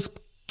one of those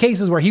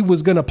cases where he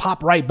was going to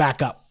pop right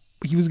back up.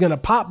 He was going to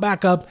pop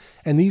back up,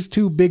 and these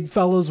two big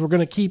fellas were going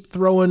to keep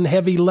throwing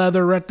heavy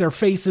leather at their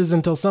faces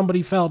until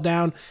somebody fell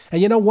down.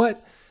 And you know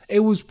what?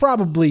 It was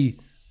probably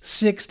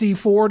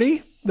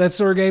 60-40 that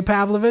Sergey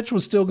Pavlovich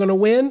was still going to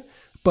win.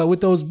 But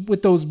with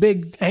those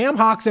big ham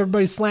hocks,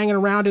 everybody's slanging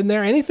around in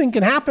there. Anything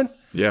can happen.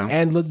 Yeah.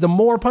 And the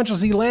more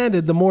punches he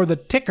landed, the more the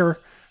ticker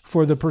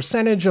for the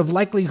percentage of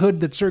likelihood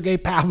that Sergey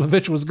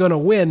Pavlovich was going to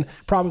win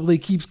probably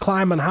keeps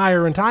climbing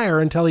higher and higher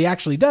until he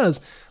actually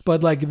does.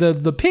 But like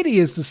the pity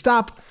is to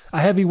stop a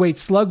heavyweight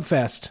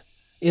slugfest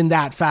in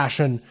that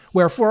fashion,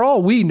 where for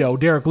all we know,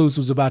 Derek Lewis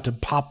was about to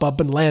pop up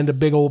and land a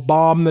big old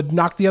bomb that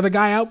knocked the other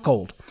guy out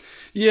cold.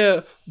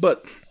 Yeah,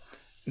 but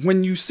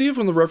when you see it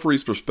from the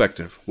referee's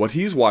perspective, what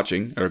he's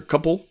watching are a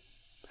couple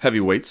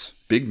heavyweights,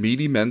 big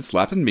meaty men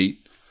slapping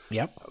meat,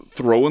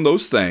 throwing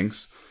those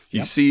things.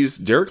 He sees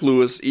Derek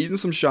Lewis eating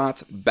some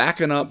shots,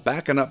 backing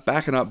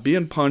up,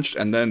 being punched,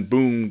 and then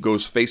boom,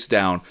 goes face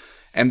down.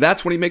 And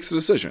that's when he makes the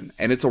decision.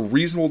 And it's a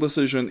reasonable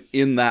decision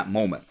in that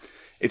moment.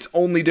 It's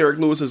only Derek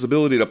Lewis's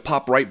ability to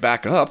pop right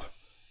back up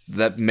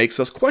that makes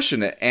us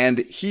question it. And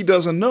he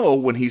doesn't know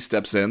when he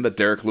steps in that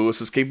Derek Lewis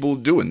is capable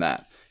of doing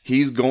that.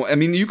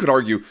 You could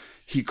argue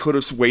he could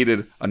have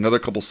waited another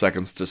couple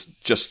seconds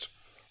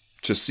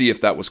to see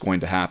if that was going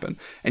to happen.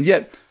 And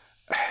yet,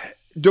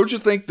 don't you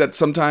think that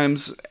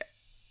sometimes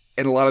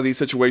in a lot of these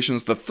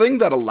situations, the thing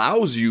that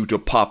allows you to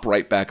pop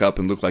right back up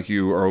and look like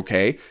you are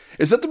okay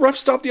is that the ref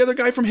stopped the other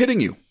guy from hitting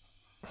you?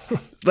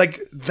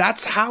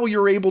 That's how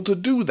you're able to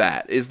do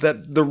that, is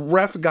that the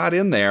ref got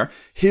in there.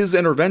 His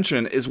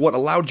intervention is what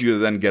allowed you to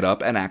then get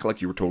up and act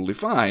like you were totally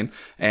fine.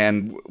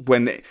 And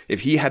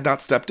if he had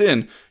not stepped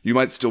in, you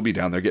might still be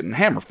down there getting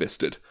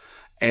hammer-fisted.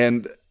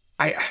 And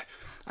I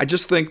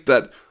just think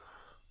that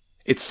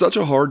it's such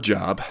a hard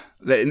job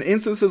that in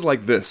instances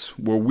like this,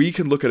 where we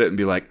can look at it and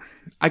be like,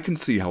 I can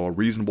see how a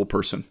reasonable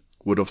person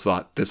would have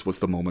thought this was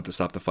the moment to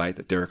stop the fight,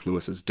 that Derek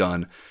Lewis has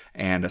done.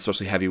 And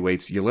especially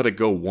heavyweights, you let it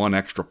go one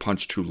extra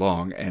punch too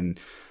long. And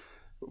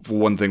for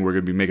one thing, we're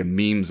going to be making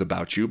memes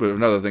about you. But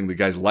another thing, the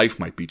guy's life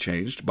might be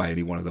changed by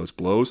any one of those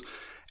blows.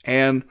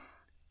 And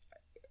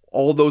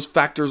all those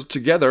factors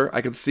together,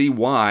 I can see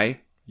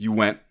why you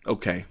went,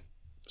 okay,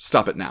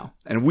 stop it now.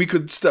 And we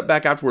could step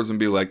back afterwards and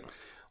be like,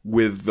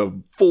 with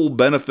the full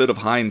benefit of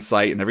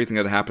hindsight and everything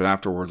that happened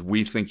afterwards,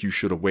 we think you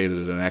should have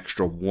waited an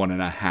extra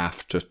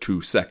 1.5 to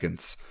 2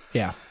 seconds.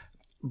 Yeah.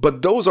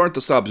 But those aren't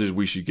the stoppages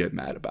we should get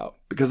mad about,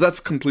 because that's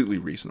completely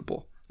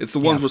reasonable. It's the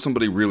ones where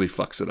somebody really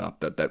fucks it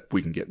up that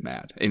we can get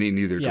mad in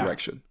either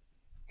direction.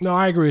 No,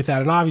 I agree with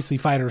that. And obviously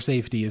fighter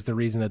safety is the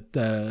reason that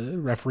the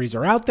referees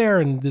are out there.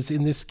 And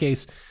in this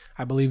case,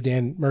 I believe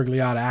Dan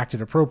Miragliotta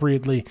acted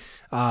appropriately.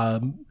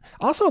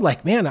 Also,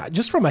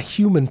 just from a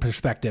human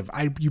perspective,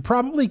 you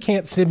probably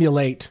can't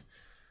simulate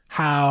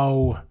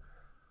how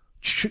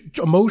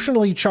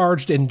emotionally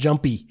charged and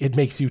jumpy it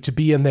makes you to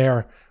be in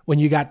there when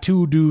you got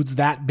two dudes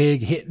that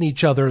big hitting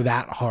each other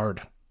that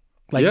hard.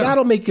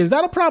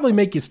 That'll probably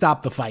make you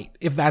stop the fight.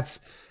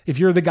 If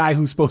you're the guy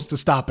who's supposed to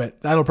stop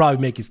it, that'll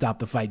probably make you stop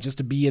the fight, just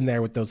to be in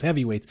there with those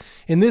heavyweights.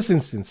 In this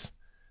instance,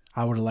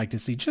 I would have liked to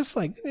see just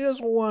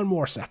one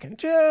more second,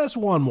 just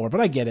one more.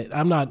 But I get it.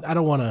 I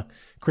don't want to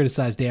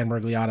criticize Dan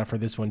Miragliotta for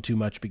this one too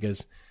much,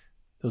 because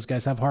those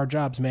guys have hard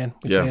jobs, man.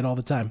 We say it all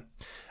the time.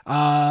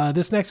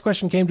 This next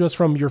question came to us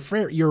from your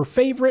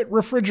favorite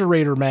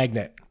refrigerator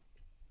magnet.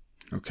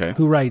 Okay.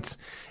 Who writes,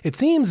 it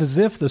seems as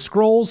if the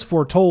scrolls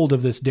foretold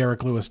of this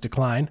Derek Lewis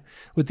decline.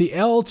 With the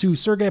L to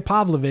Sergey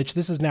Pavlovich,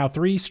 this is now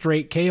 3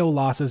 straight KO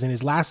losses in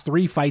his last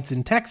 3 fights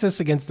in Texas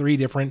against 3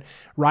 different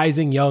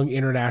rising young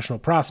international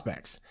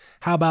prospects.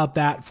 How about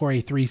that for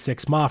a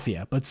 3-6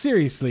 mafia? But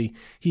seriously,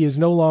 is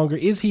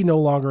he no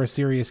longer a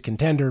serious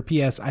contender?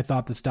 P.S. I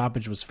thought the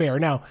stoppage was fair.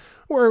 Now,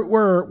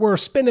 we're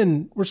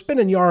spinning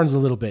yarns a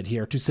little bit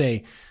here to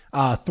say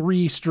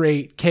 3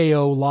 straight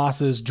KO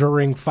losses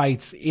during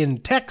fights in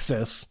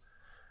Texas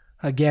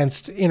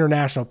against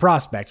international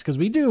prospects, because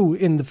we do,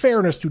 in the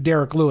fairness to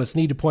Derek Lewis,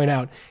 need to point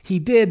out he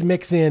did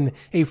mix in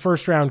a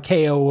first-round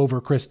KO over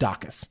Chris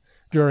Daukaus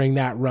during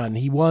that run.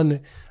 He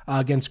won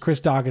against Chris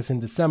Daukaus in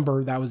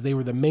December. They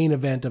were the main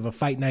event of a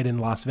fight night in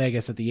Las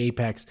Vegas at the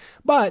Apex.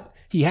 But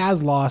he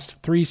has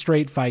lost 3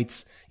 straight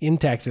fights in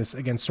Texas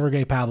against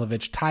Sergey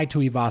Pavlovich, Tai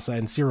Tuivasa,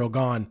 and Cyril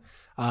Gane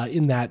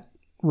in that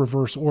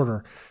reverse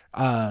order.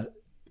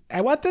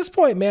 At this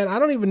point, man, I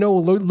don't even know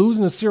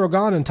losing to Cyril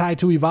Gane and Tai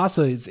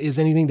Tuivasa is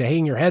anything to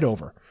hang your head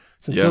over,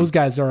 since those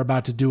guys are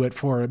about to do it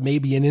for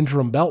maybe an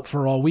interim belt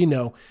for all we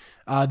know.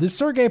 This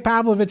Sergey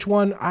Pavlovich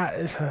one,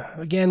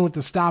 again with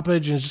the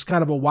stoppage, and it's just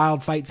kind of a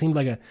wild fight. Seemed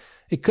like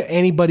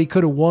anybody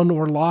could have won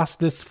or lost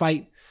this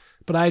fight.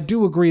 But I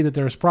do agree that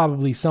there's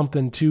probably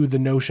something to the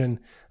notion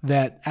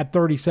that at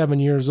 37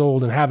 years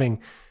old and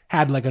having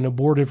had like an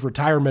abortive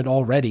retirement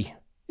already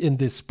in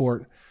this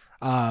sport,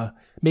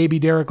 maybe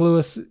Derek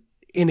Lewis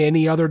in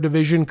any other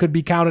division could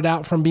be counted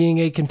out from being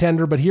a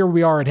contender. But here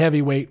we are at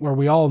heavyweight, where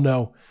we all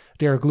know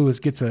Derek Lewis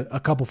gets a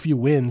couple few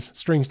wins,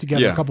 strings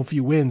together a couple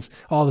few wins.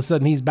 All of a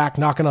sudden, he's back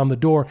knocking on the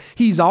door.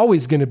 He's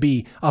always going to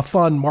be a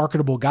fun,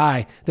 marketable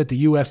guy that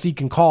the UFC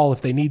can call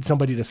if they need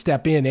somebody to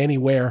step in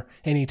anywhere,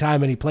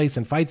 anytime, any place,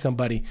 and fight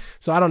somebody.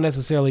 So I don't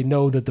necessarily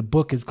know that the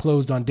book is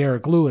closed on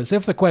Derek Lewis.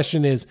 If the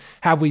question is,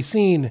 have we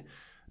seen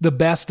the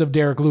best of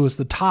Derek Lewis,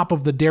 the top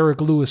of the Derek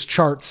Lewis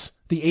charts,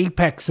 the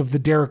apex of the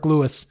Derek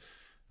Lewis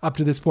up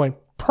to this point?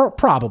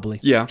 Probably.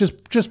 Yeah.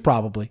 Just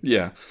probably.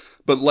 Yeah.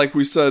 But like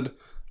we said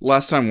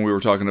last time when we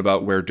were talking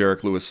about where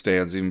Derek Lewis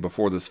stands even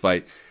before this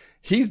fight,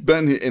 he's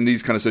been in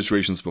these kind of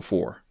situations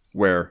before.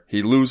 where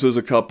he loses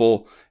a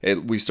couple,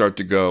 we start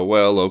to go,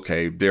 well,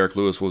 okay, Derek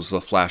Lewis was a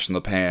flash in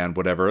the pan,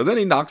 whatever. And then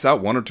he knocks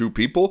out one or two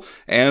people,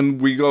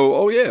 and we go,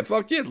 oh yeah,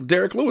 fuck yeah,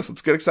 Derek Lewis.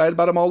 Let's get excited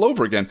about him all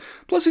over again.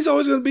 Plus, he's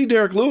always going to be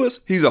Derek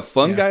Lewis. He's a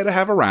fun guy to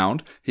have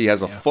around. He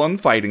has a fun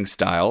fighting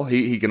style.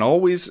 He's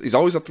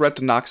always a threat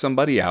to knock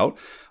somebody out.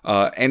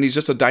 And he's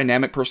just a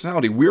dynamic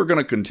personality. We're going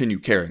to continue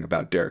caring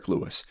about Derek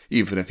Lewis,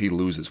 even if he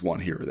loses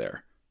one here or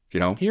there. You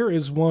know? Here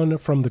is one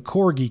from the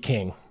Corgi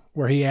King,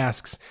 where he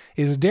asks,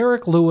 is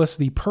Derek Lewis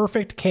the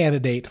perfect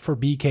candidate for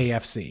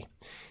BKFC?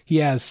 He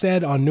has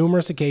said on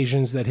numerous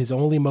occasions that his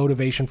only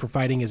motivation for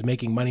fighting is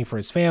making money for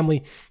his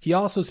family. He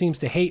also seems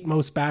to hate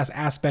most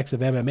aspects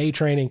of MMA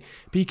training.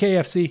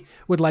 BKFC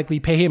would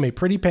likely pay him a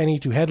pretty penny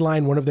to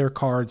headline one of their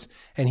cards,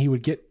 and he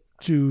would get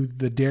to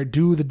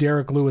do the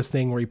Derek Lewis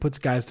thing where he puts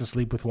guys to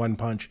sleep with one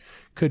punch.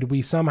 Could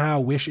we somehow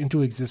wish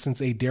into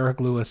existence a Derek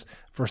Lewis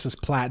versus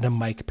Platinum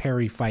Mike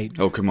Perry fight?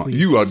 Oh, come on.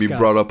 Please You ought to be discuss.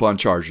 brought up on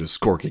charges,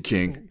 Corky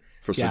King,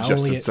 for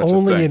suggesting such a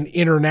only thing. in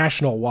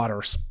international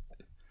waters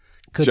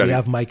could we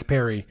have Mike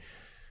Perry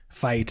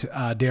fight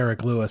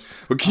Derek Lewis.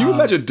 But can you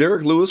imagine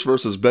Derek Lewis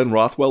versus Ben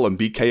Rothwell and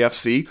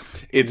BKFC?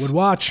 Would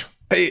watch.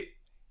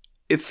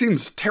 It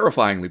seems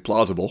terrifyingly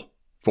plausible,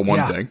 for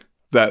one thing,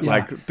 that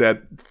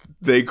that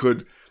they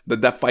could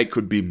that fight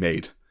could be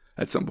made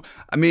at some point.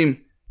 I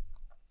mean,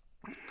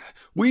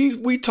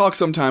 we talk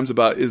sometimes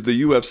about, is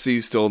the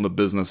UFC still in the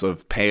business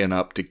of paying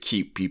up to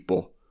keep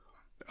people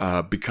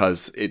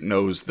because it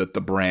knows that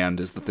the brand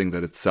is the thing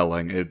that it's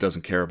selling and it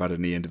doesn't care about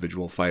any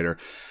individual fighter.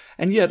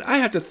 And yet I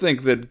have to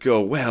think that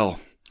well,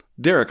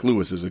 Derek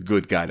Lewis is a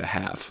good guy to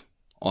have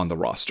on the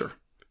roster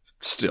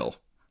still,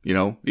 you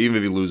know, even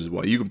if he loses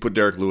one. You can put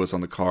Derek Lewis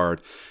on the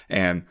card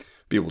and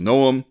people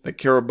know him, they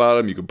care about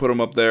him. You can put him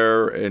up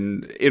there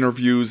in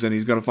interviews and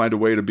he's going to find a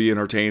way to be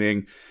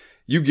entertaining.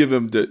 You give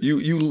him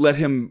you let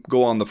him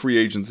go on the free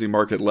agency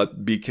market,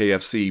 let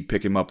BKFC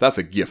pick him up. That's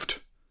a gift.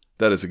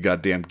 That is a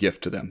goddamn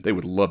gift to them. They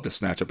would love to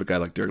snatch up a guy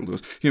like Derek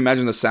Lewis. Can you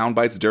imagine the sound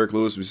bites of Derek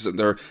Lewis was sitting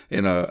there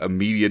in a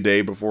media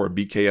day before a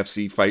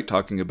BKFC fight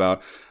talking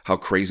about how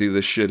crazy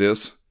this shit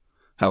is?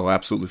 How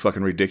absolutely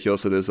fucking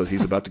ridiculous it is that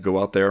he's about to go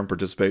out there and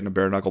participate in a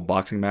bare knuckle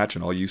boxing match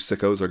and all you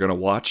sickos are going to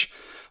watch.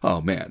 Oh,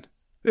 man.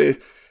 I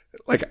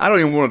don't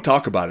even want to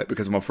talk about it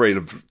because I'm afraid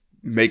of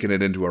making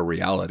it into a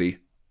reality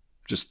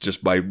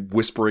just by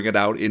whispering it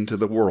out into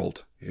the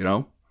world, you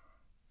know?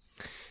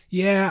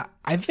 Yeah,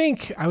 I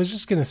think I was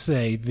just going to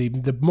say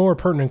the more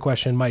pertinent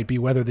question might be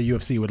whether the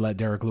UFC would let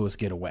Derek Lewis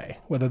get away,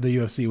 whether the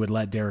UFC would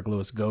let Derek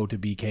Lewis go to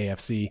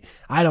BKFC.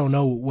 I don't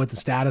know what the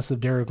status of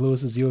Derek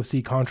Lewis's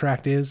UFC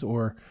contract is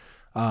or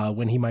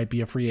when he might be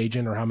a free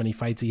agent or how many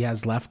fights he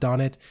has left on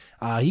it.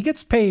 He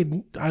gets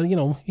paid,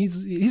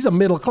 he's a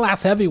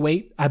middle-class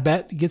heavyweight, I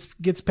bet. He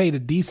gets paid a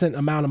decent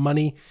amount of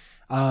money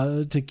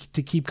to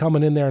keep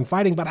coming in there and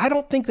fighting, but I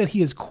don't think that he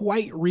has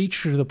quite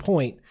reached to the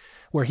point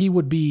where he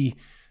would be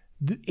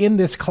in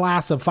this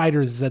class of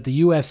fighters that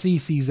the UFC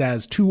sees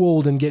as too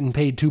old and getting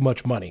paid too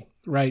much money,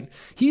 right?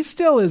 He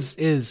still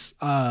is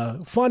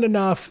fun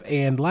enough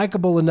and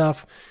likable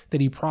enough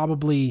that he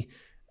probably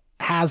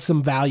has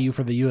some value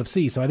for the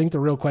UFC. So I think the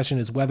real question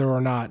is whether or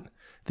not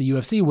the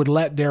UFC would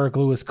let Derek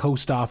Lewis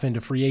coast off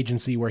into free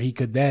agency where he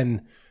could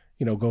then,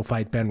 go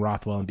fight Ben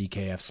Rothwell and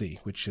BKFC,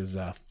 which is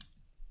a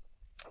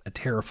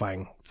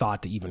terrifying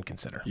thought to even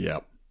consider.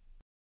 Yep.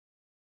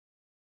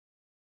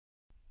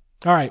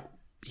 All right.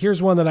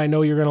 Here's one that I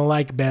know you're going to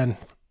like, Ben.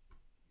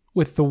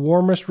 With the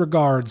warmest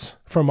regards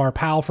from our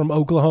pal from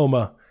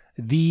Oklahoma,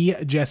 the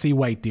Jesse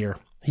White Deer.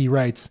 He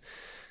writes,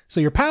 so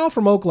your pal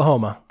from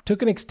Oklahoma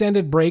took an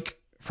extended break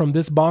from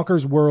this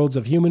bonkers worlds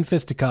of human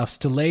fisticuffs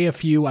to lay a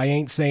few I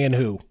ain't saying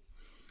who.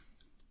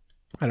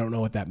 I don't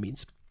know what that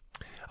means.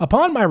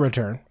 Upon my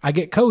return, I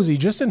get cozy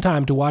just in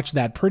time to watch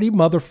that pretty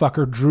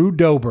motherfucker Drew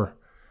Dober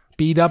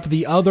beat up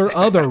the other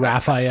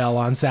Raphael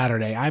on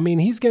Saturday. I mean,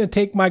 he's going to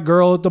take my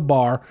girl at the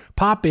bar,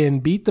 pop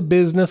in, beat the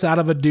business out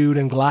of a dude,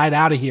 and glide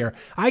out of here.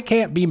 I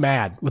can't be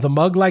mad. With a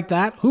mug like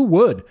that, who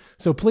would?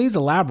 So please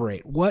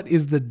elaborate. What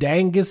is the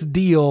dangest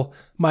deal,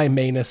 my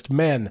mainest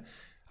men?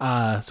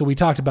 So we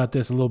talked about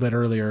this a little bit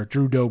earlier.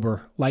 Drew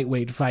Dober,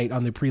 lightweight fight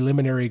on the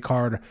preliminary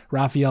card.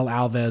 Rafael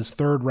Alves,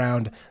 third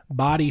round,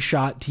 body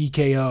shot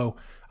TKO,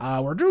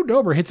 where Drew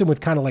Dober hits him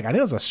with kind of like, I think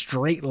it was a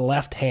straight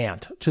left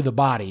hand to the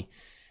body.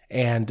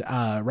 And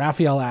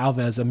Rafael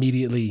Alves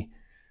immediately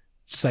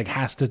just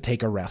has to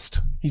take a rest.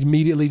 He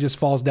immediately just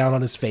falls down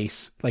on his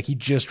face. Like he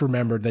just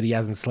remembered that he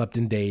hasn't slept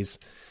in days.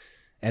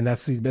 And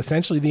that's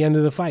essentially the end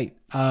of the fight.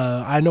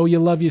 I know you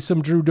love you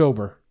some Drew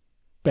Dober.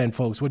 Ben,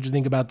 folks, what'd you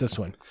think about this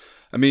one?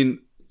 I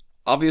mean,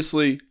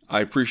 obviously, I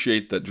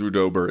appreciate that Drew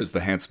Dober is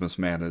the handsomest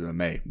man in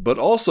MMA. But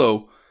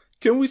also,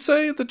 can we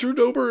say that Drew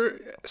Dober,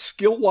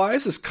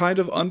 skill-wise, is kind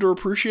of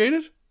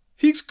underappreciated?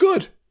 He's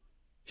good.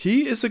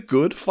 He is a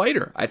good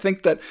fighter. I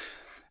think that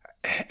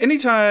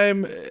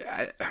anytime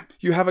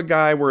you have a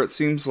guy where it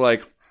seems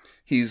like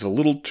he's a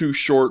little too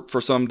short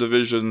for some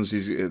divisions,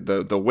 he's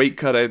the weight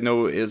cut I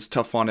know is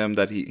tough on him,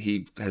 that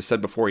he has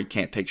said before he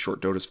can't take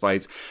short notice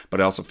fights, but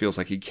it also feels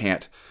like he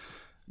can't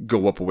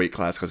go up a weight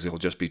class because he'll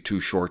just be too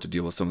short to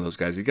deal with some of those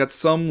guys. He got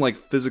some like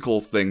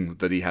physical things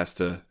that he has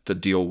to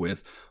deal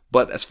with.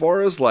 But as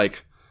far as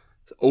like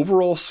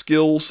overall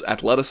skills,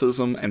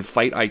 athleticism, and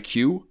fight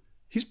IQ,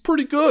 he's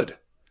pretty good.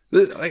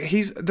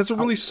 That's a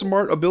really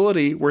smart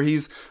ability where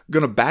he's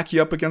going to back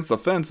you up against the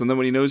fence, and then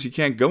when he knows you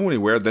can't go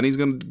anywhere, then he's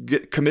going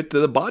to commit to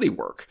the body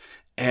work.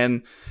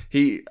 And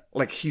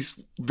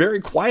he's very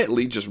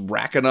quietly just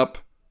racking up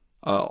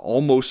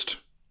almost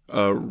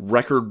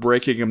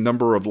record-breaking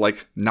number of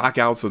like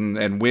knockouts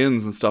and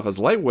wins and stuff as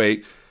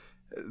lightweight.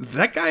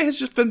 That guy has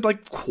just been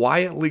like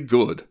quietly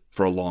good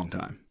for a long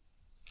time.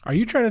 Are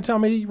you trying to tell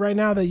me right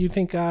now that you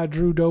think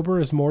Drew Dober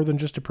is more than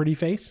just a pretty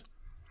face?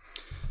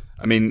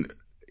 I mean,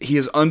 he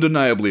is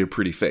undeniably a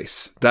pretty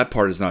face. That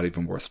part is not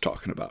even worth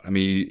talking about. I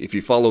mean, if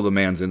you follow the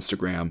man's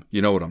Instagram,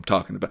 you know what I'm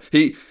talking about.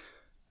 He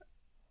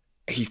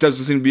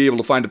doesn't seem to be able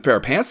to find a pair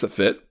of pants that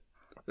fit.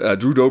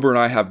 Drew Dober and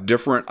I have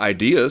different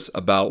ideas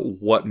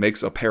about what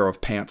makes a pair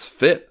of pants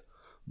fit.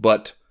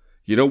 But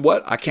you know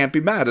what? I can't be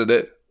mad at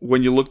it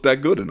when you look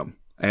that good in them.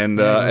 And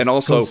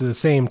also close to the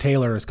same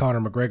tailor as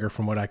Conor McGregor,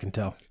 from what I can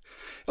tell.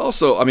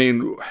 Also, I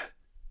mean,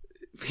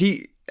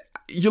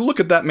 you look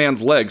at that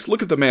man's legs,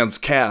 look at the man's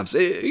calves.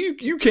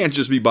 You can't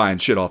just be buying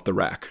shit off the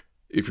rack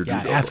if you're Drew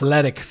Dober.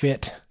 Athletic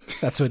fit.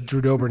 That's what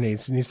Drew Dober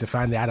needs. He needs to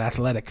find that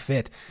athletic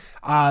fit.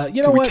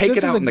 Can we take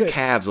it out in the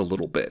calves a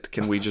little bit?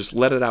 Can we just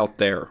let it out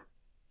there?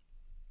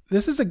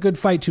 This is a good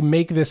fight to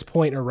make this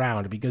point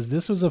around, because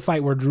this was a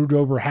fight where Drew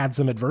Dober had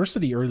some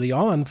adversity early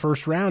on.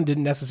 First round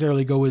didn't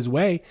necessarily go his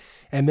way.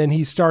 And then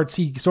he sort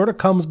of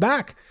comes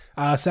back.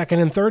 Second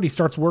and third, he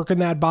starts working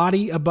that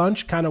body a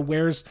bunch, kind of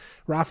wears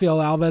Rafael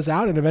Alves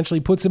out, and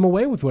eventually puts him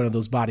away with one of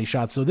those body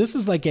shots. So this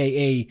is like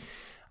a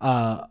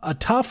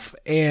tough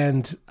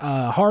and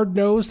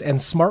hard-nosed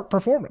and smart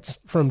performance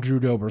from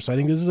Drew Dober. So I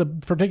think this is a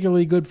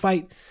particularly good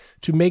fight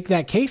to make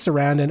that case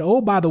around. And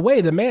oh, by the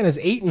way, the man is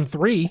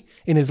 8-3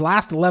 in his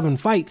last 11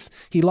 fights.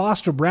 He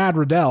lost to Brad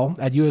Riddell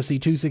at UFC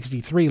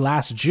 263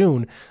 last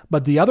June,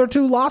 but the other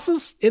two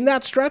losses in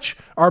that stretch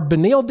are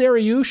Beneil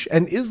Dariush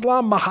and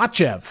Islam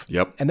Makhachev.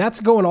 Yep. And that's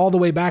going all the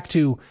way back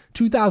to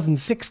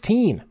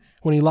 2016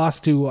 when he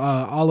lost to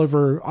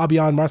Oliver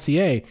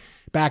Aubin-Mercier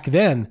back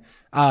then.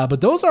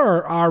 But those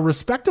are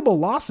respectable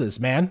losses,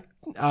 man.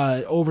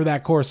 Over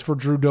that course for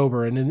Drew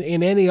Dober. And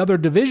in any other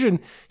division,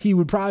 he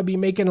would probably be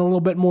making a little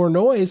bit more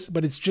noise,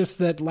 but it's just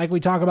that, like we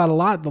talk about a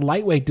lot, the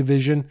lightweight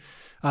division,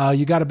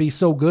 you got to be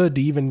so good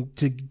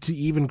to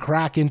even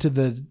crack into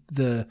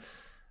the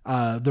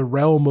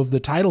realm of the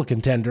title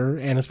contender.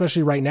 And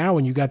especially right now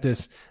when you got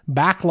this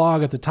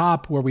backlog at the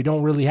top where we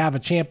don't really have a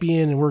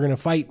champion, and we're going to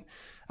fight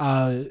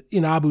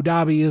in Abu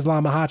Dhabi,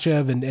 Islam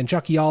Makhachev and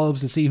Chucky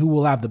Olives to see who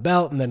will have the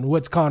belt, and then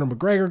what's Conor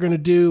McGregor going to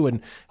do,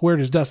 and where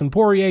does Dustin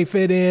Poirier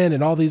fit in,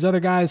 and all these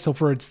other guys. So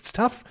it's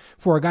tough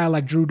for a guy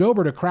like Drew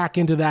Dober to crack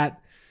into that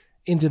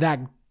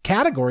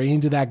category,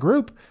 into that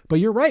group. But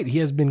you're right, he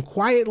has been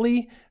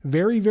quietly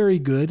very, very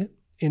good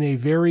in a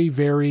very,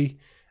 very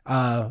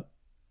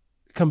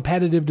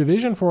competitive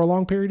division for a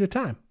long period of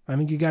time. I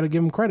think you got to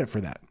give him credit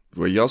for that.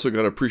 Well, you also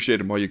got to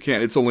appreciate him while you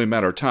can. It's only a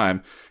matter of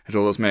time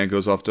until this man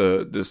goes off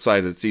to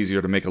decide it's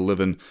easier to make a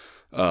living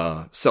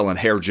selling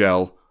hair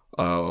gel,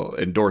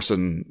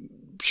 endorsing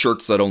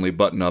shirts that only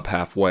button up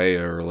halfway,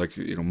 or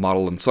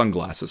modeling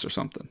sunglasses or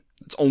something.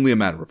 It's only a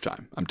matter of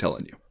time, I'm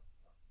telling you.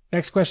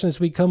 Next question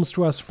this week comes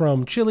to us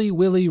from Chili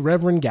Willy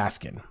Reverend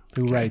Gaskin,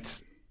 who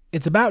writes,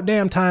 "It's about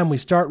damn time we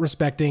start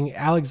respecting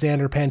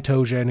Alexander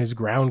Pantoja and his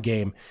ground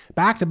game.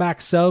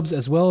 Back-to-back subs,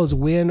 as well as a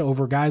win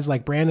over guys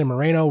like Brandon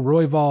Moreno,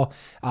 Royval,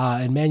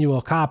 and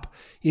Manuel Kopp.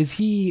 Is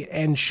he,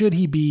 and should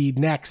he be,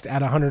 next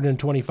at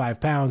 125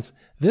 pounds?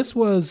 This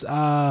was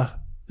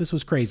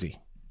crazy,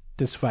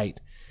 this fight.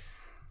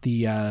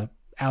 The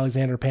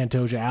Alexander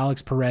Pantoja,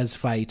 Alex Perez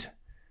fight.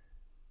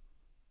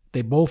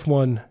 They both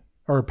won,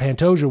 or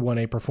Pantoja won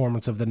a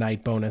performance of the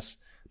night bonus.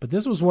 But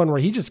this was one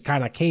where he just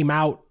kind of came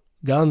out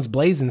guns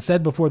blazing,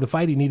 said before the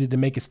fight he needed to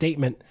make a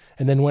statement,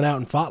 and then went out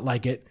and fought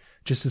like it.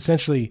 Just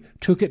essentially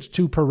took it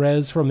to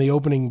Perez from the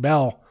opening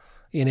bell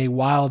in a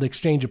wild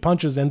exchange of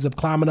punches, ends up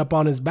climbing up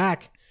on his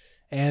back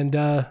and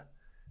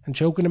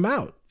choking him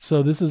out.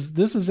 So this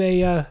is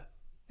a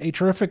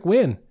terrific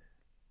win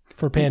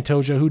for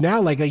Pantoja, who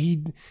now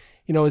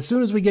as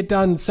soon as we get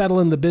done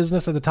settling the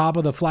business at the top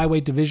of the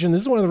flyweight division,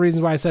 this is one of the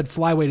reasons why I said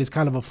flyweight is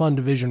kind of a fun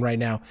division right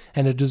now,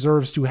 and it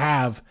deserves to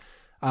have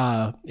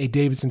a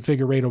Davidson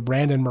Figueiredo,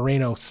 Brandon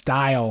Moreno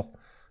style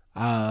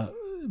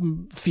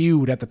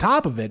feud at the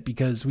top of it,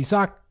 because we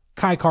saw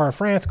Kai Kara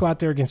France go out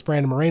there against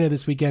Brandon Moreno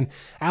this weekend.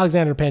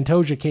 Alexander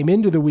Pantoja came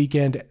into the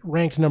weekend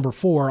ranked number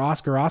 4.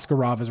 Oscar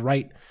Oskarov is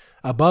right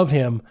above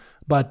him.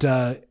 But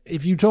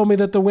if you told me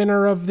that the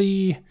winner of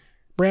the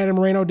Brandon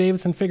Moreno,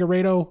 Davidson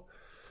Figueiredo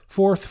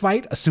fourth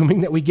fight,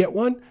 assuming that we get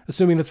one,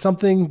 assuming that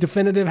something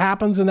definitive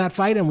happens in that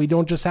fight and we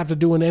don't just have to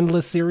do an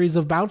endless series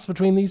of bouts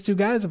between these two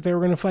guys, if they were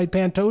going to fight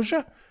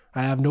Pantoja,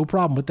 I have no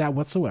problem with that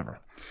whatsoever.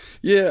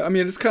 Yeah, I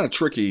mean, it's kind of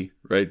tricky,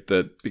 right?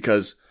 That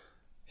because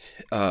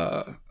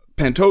Pantoja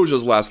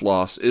Pantoja's last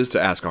loss is to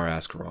Askar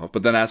Askarov,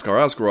 but then Askar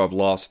Askarov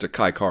lost to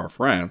Kai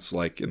Kara-France,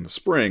 like, in the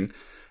spring,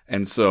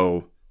 and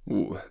so,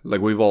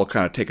 like, we've all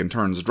kind of taken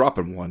turns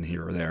dropping one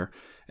here or there,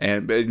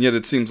 and yet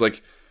it seems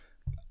like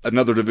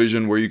another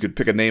division where you could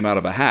pick a name out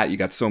of a hat. You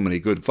got so many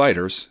good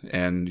fighters,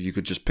 and you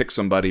could just pick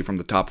somebody from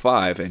the top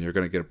 5, and you're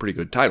going to get a pretty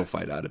good title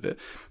fight out of it.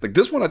 Like,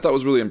 this one I thought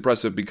was really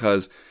impressive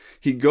because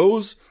he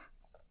goes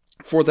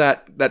for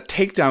that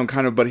takedown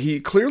kind of, but he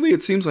clearly,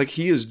 it seems like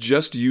he is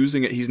just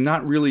using it. He's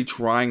not really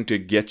trying to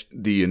get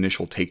the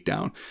initial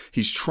takedown.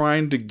 He's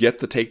trying to get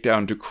the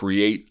takedown to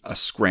create a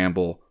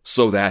scramble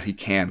so that he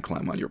can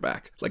climb on your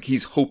back. Like,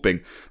 he's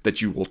hoping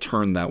that you will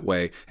turn that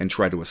way and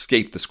try to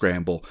escape the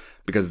scramble,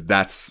 because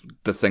that's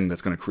the thing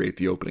that's going to create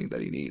the opening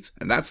that he needs.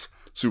 And that's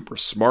super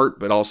smart,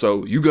 but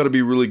also you got to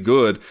be really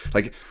good.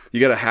 Like, you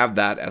got to have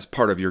that as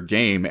part of your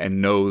game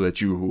and know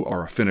that you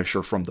are a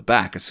finisher from the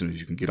back as soon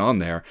as you can get on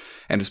there.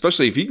 And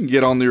especially if you can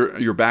get on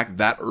your back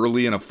that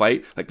early in a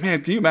fight, like,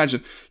 man, can you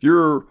imagine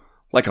you're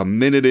like a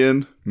minute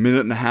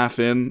and a half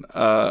in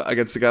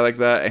against a guy like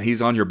that, and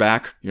he's on your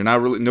back.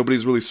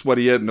 Nobody's really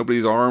sweaty yet.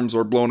 Nobody's arms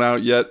are blown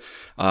out yet.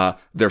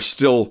 There's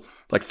still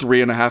like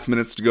 3.5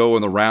 minutes to go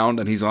in the round,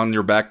 and he's on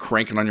your back,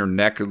 cranking on your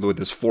neck with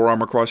his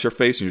forearm across your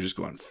face, and you're just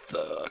going,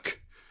 fuck.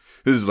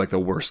 This is like the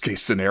worst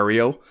case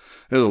scenario.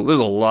 There's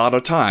a lot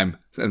of time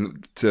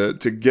to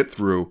get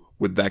through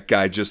with that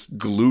guy just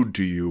glued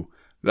to you.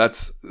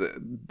 It's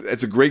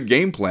a great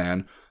game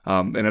plan,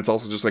 and it's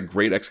also just like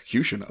great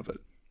execution of it.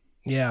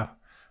 Yeah.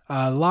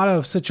 A lot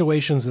of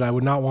situations that I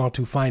would not want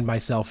to find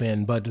myself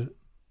in, but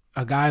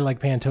a guy like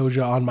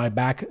Pantoja on my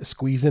back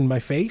squeezing my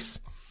face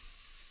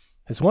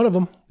is one of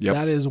them. Yep.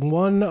 That is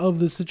one of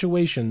the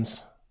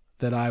situations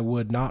that I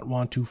would not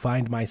want to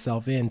find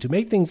myself in. To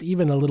make things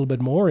even a little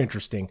bit more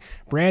interesting,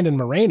 Brandon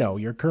Moreno,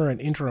 your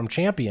current interim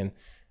champion,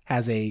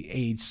 has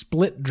a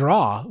split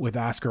draw with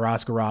Askar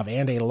Askarov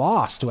and a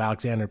loss to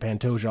Alexander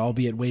Pantoja,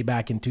 albeit way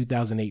back in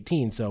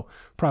 2018, so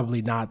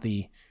probably not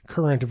the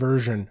current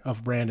version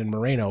of Brandon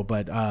Moreno,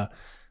 but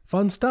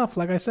fun stuff.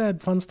 Like I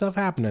said, fun stuff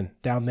happening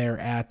down there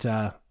at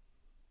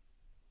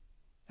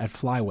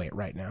flyweight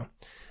right now.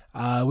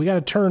 We got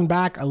to turn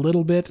back a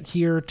little bit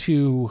here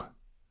to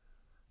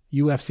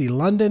UFC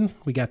London.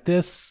 We got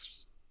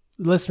this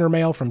listener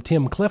mail from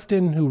Tim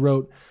Clifton, who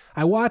wrote,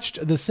 I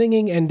watched the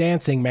Singing and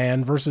Dancing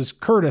Man versus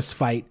Curtis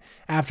fight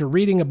after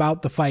reading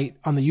about the fight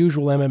on the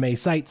usual MMA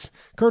sites.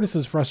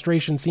 Curtis's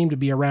frustration seemed to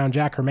be around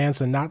Jack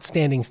Hermanson not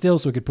standing still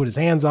so he could put his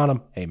hands on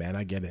him. Hey man,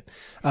 I get it.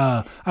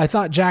 I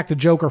thought Jack the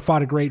Joker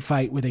fought a great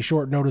fight with a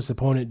short notice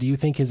opponent. Do you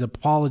think his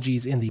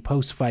apologies in the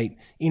post-fight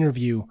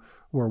interview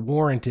were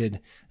warranted?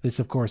 This,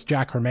 of course,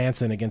 Jack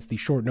Hermanson against the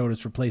short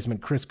notice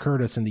replacement Chris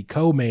Curtis in the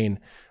co-main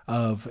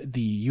of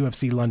the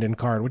UFC London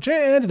card, which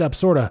ended up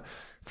sort of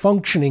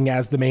functioning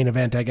as the main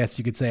event, I guess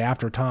you could say,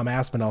 after Tom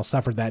Aspinall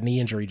suffered that knee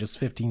injury just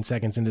 15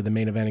 seconds into the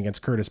main event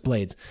against Curtis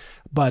Blades.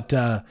 But,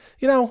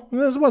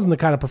 this wasn't the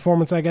kind of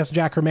performance I guess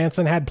Jack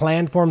Hermanson had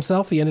planned for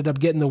himself. He ended up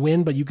getting the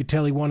win, but you could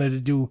tell he wanted to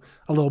do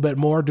a little bit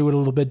more, do it a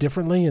little bit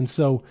differently, and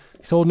so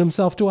he's holding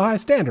himself to a high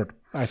standard,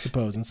 I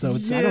suppose. And so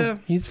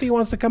if he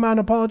wants to come out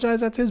and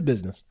apologize, that's his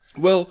business.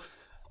 Well,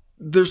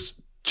 there's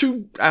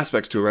two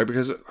aspects to it, right?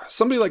 Because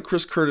somebody like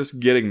Chris Curtis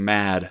getting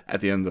mad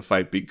at the end of the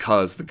fight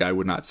because the guy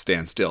would not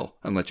stand still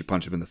and let you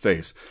punch him in the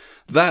face,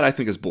 that I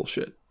think is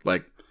bullshit.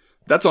 Like,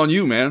 that's on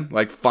you, man.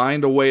 Like,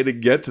 find a way to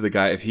get to the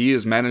guy. If he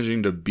is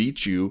managing to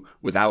beat you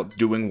without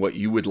doing what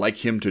you would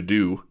like him to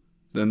do,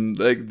 then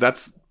like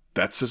that's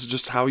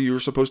just how you're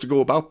supposed to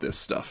go about this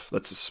stuff.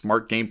 That's a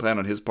smart game plan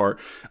on his part.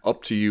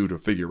 Up to you to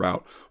figure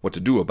out what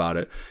to do about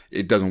it.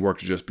 It doesn't work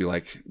to just be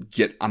like,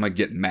 I'm gonna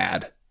get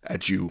mad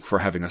at you for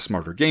having a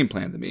smarter game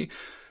plan than me.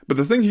 But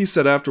the thing he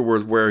said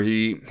afterwards, where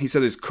he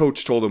said his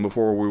coach told him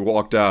before we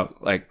walked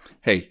out, like,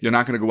 hey, you're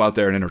not going to go out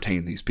there and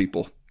entertain these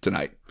people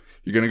tonight.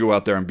 You're going to go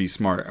out there and be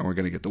smart, and we're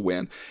going to get the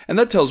win. And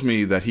that tells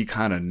me that he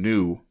kind of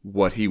knew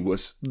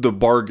the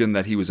bargain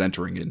that he was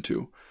entering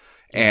into.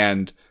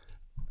 And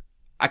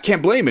I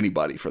can't blame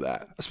anybody for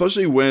that,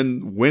 especially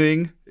when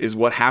winning is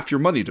what half your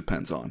money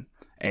depends on.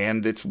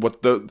 And it's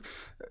what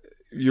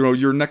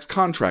your next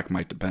contract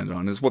might depend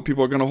on, is what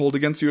people are going to hold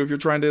against you if you're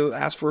trying to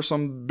ask for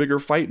some bigger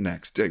fight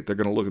next. They're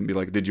going to look and be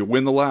like, did you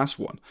win the last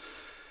one?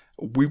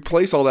 We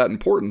place all that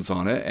importance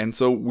on it, and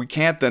so we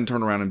can't then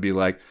turn around and be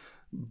like,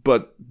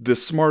 but the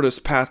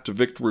smartest path to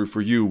victory for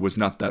you was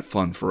not that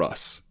fun for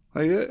us.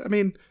 I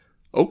mean,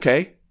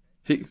 okay.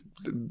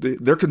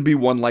 There can be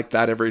one like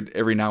that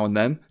every now and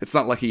then. It's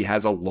not like he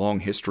has a long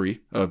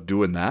history of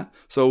doing that,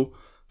 so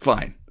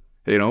fine.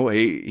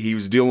 He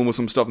was dealing with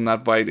some stuff in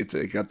that fight.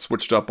 It got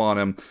switched up on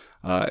him.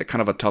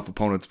 Kind of a tough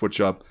opponent switch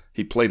up.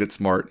 He played it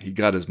smart. He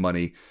got his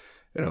money.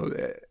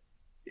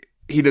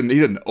 He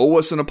didn't owe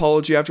us an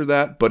apology after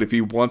that. But if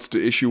he wants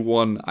to issue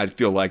one, I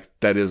feel like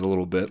that is a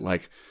little bit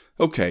like,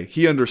 okay,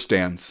 he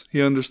understands.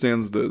 He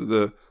understands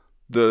the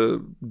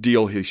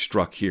deal he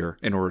struck here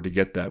in order to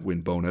get that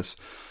win bonus,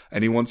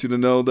 and he wants you to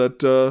know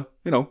that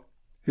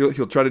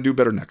he'll try to do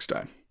better next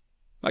time.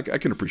 I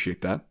can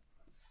appreciate that.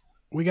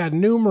 We got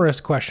numerous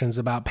questions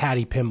about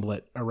Paddy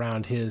Pimblett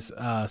around his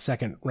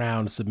second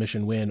round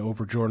submission win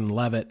over Jordan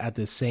Levitt at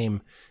this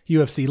same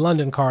UFC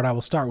London card. I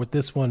will start with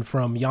this one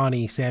from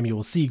Yanni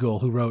Samuel Siegel,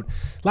 who wrote,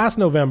 "Last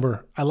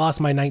November, I lost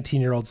my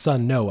 19-year-old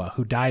son Noah,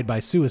 who died by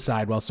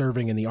suicide while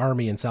serving in the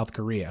army in South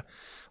Korea.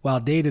 While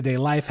day-to-day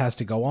life has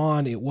to go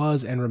on, it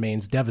was and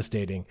remains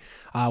devastating.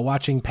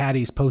 Watching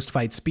Paddy's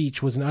post-fight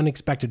speech was an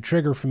unexpected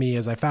trigger for me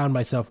as I found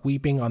myself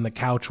weeping on the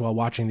couch while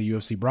watching the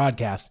UFC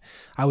broadcast.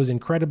 I was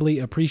incredibly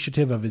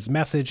appreciative of his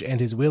message and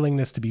his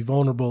willingness to be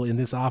vulnerable in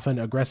this often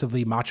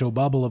aggressively macho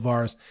bubble of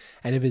ours,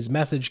 and if his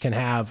message can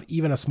have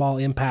even a small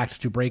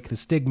impact to break the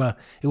stigma,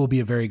 it will be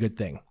a very good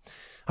thing.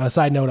 On a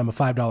side note, I'm a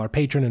 $5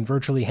 patron, and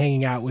virtually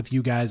hanging out with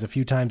you guys a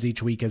few times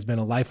each week has been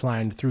a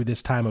lifeline through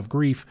this time of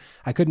grief.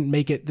 I couldn't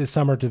make it this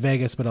summer to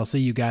Vegas, but I'll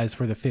see you guys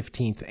for the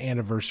 15th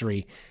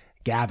anniversary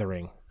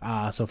gathering."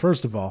 So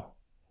first of all,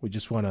 we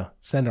just want to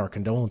send our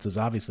condolences,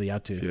 obviously,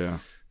 out to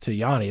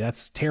Yanni.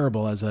 That's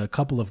terrible. As a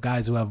couple of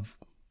guys who have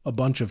a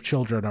bunch of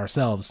children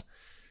ourselves,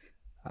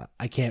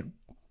 I can't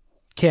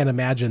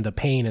imagine the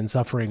pain and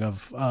suffering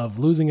of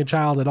losing a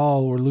child at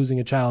all, or losing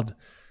a child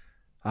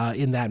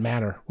in that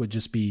manner would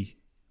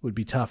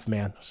be tough,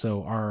 man.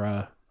 So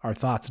our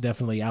thoughts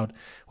definitely out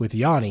with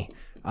Yanni.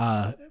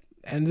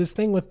 And this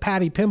thing with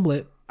Paddy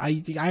Pimblett,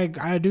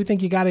 I do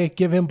think you got to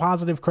give him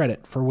positive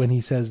credit for when he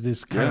says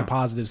this kind of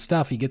positive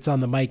stuff. He gets on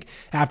the mic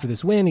after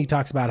this win. He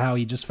talks about how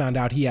he just found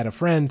out he had a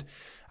friend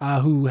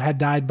who had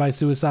died by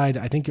suicide,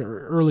 I think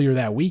earlier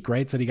that week,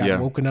 right? Said he got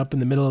woken up in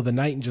the middle of the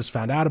night and just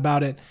found out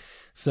about it.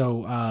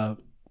 So,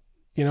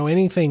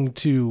 anything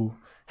to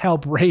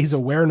help raise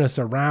awareness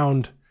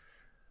around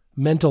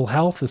mental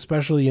health,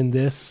 especially in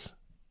this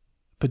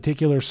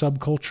particular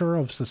subculture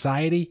of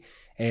society,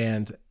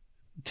 and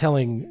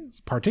telling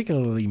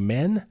particularly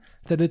men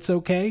that it's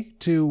okay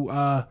to,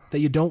 that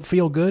you don't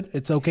feel good.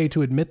 It's okay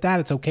to admit that.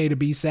 It's okay to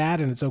be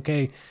sad, and it's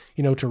okay,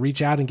 to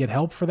reach out and get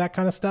help for that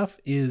kind of stuff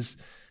is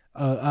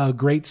a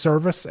great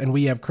service. And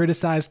we have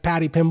criticized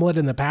Paddy Pimblett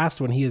in the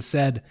past when he has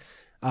said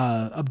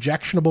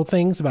objectionable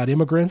things about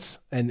immigrants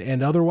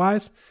and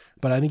otherwise.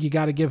 But I think you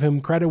got to give him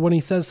credit when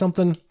he says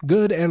something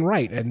good and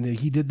right. And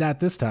he did that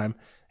this time.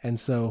 And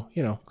so,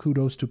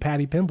 kudos to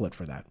Paddy Pimblett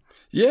for that.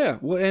 Yeah.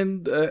 Well,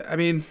 and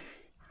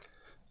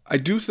I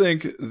do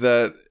think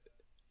that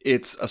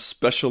it's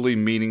especially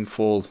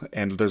meaningful,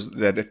 and there's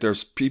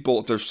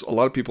a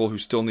lot of people who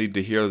still need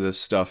to hear this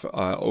stuff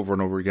over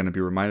and over again and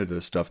be reminded of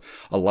this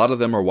stuff. A lot of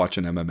them are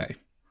watching MMA,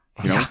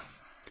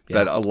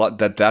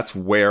 that's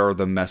where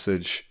the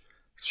message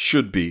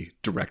should be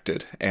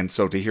directed. And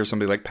so to hear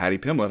somebody like Paddy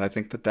Pimblett, I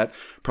think that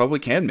probably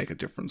can make a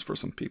difference for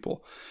some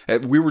people.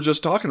 We were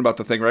just talking about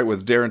the thing, right,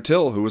 with Darren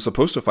Till, who was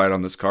supposed to fight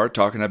on this card,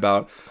 talking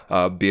about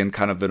being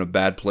kind of in a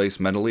bad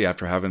place mentally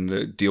after having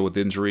to deal with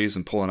injuries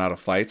and pulling out of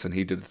fights. And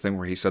he did the thing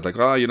where he said, like,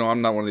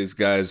 I'm not one of these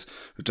guys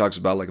who talks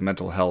about like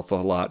mental health a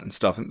lot and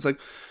stuff. And it's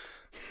like,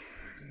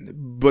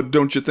 but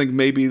don't you think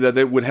maybe that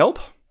it would help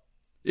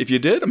if you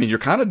did? You're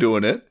kind of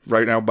doing it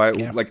right now by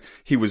like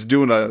he was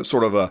doing a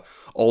sort of a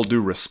all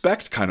due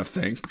respect kind of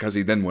thing, because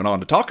he then went on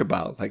to talk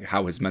about like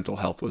how his mental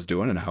health was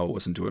doing and how it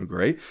wasn't doing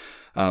great.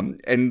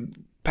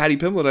 And Paddy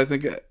Pimblett, I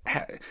think,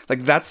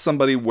 like that's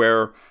somebody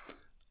where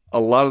a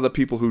lot of the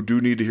people who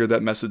do need to hear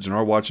that message and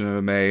are watching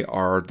MMA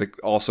are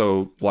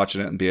also watching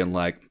it and being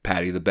like,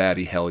 Paddy the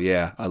baddie, hell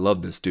yeah, I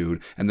love this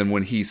dude. And then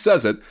when he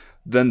says it,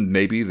 then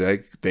maybe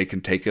they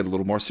can take it a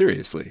little more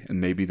seriously, and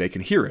maybe they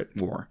can hear it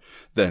more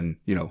than,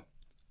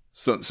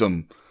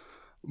 some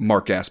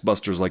mark-ass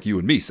busters like you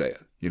and me say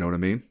it. You know what I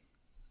mean?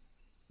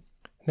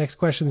 Next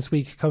question this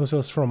week comes to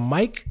us from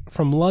Mike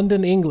from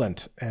London,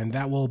 England, and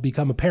that will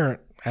become apparent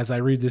as I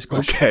read this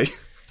question. Okay.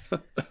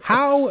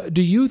 How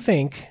do you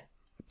think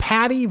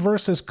Paddy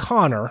versus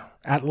Conor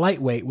at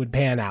lightweight would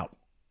pan out?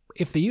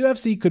 If the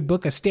UFC could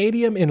book a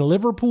stadium in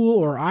Liverpool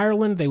or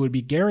Ireland, they would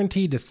be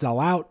guaranteed to sell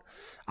out.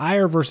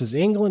 Ire versus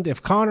England.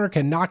 If Conor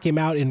cannot knock him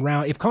out in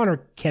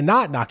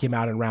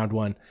round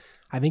one,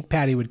 I think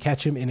Paddy would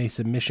catch him in a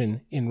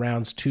submission in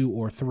rounds 2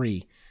 or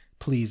 3.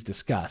 Please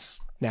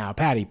discuss. Now,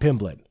 Paddy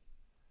Pimblett,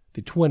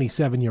 the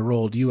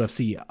 27-year-old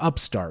UFC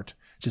upstart,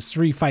 just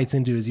 3 fights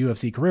into his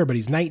UFC career, but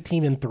he's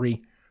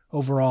 19-3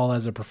 overall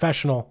as a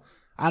professional.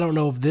 I don't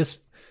know if this...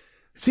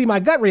 See, my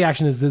gut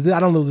reaction is that I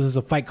don't know if this is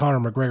a fight Conor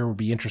McGregor would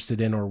be interested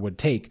in or would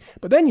take.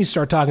 But then you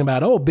start talking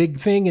about, big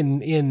thing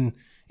in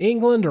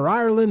England or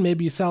Ireland,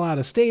 maybe you sell out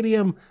a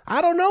stadium.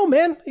 I don't know,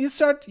 man. You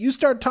start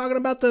talking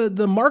about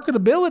the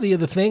marketability of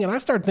the thing, and I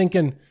start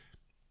thinking,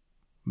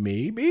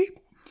 maybe...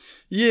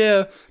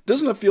 Yeah.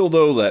 Doesn't it feel,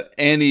 though, that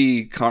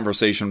any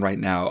conversation right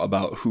now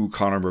about who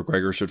Conor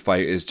McGregor should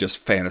fight is just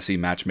fantasy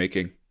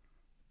matchmaking?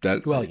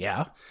 Well,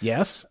 yeah.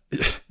 Yes.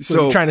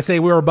 So you're trying to say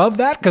we're above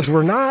that? Because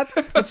we're not.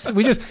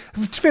 We just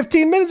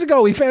 15 minutes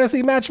ago, we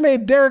fantasy match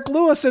made Derek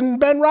Lewis and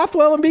Ben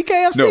Rothwell and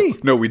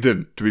BKFC. No, we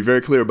didn't. To be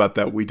very clear about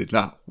that, we did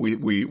not.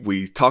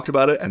 We talked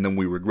about it, and then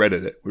we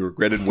regretted it. We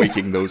regretted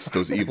waking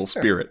those evil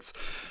spirits.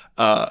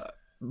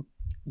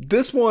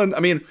 This one, I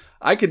mean,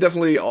 I could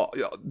definitely,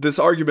 this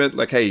argument,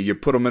 like, hey, you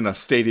put him in a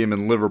stadium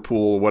in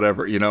Liverpool,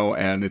 whatever,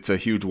 and it's a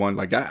huge one.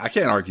 Like, I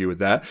can't argue with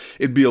that.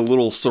 It'd be a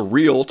little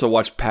surreal to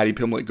watch Paddy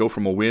Pimblett go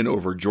from a win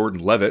over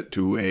Jordan Levitt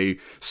to a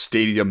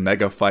stadium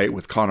mega fight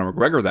with Conor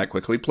McGregor that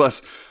quickly.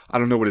 Plus, I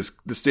don't know what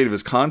the state of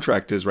his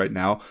contract is right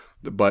now,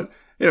 but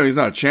he's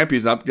not a champion.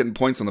 He's not getting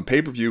points on the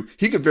pay-per-view.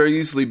 He could very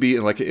easily be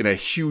in a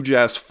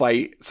huge-ass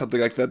fight, something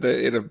like that,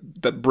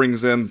 that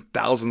brings in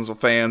thousands of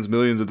fans,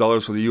 millions of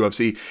dollars for the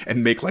UFC,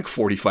 and make like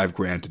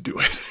 $45,000 to do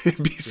it.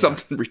 It'd be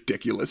something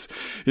ridiculous,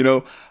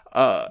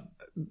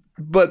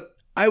 But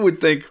I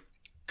would think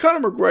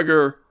Conor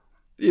McGregor,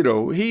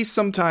 he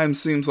sometimes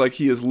seems like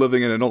he is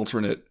living in an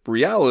alternate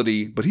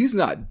reality, but he's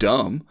not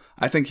dumb.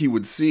 I think he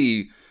would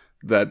see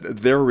that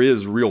there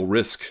is real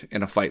risk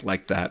in a fight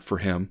like that for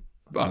him.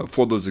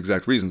 For those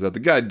exact reasons that the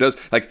guy does.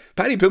 Like,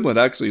 Paddy Pimblett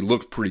actually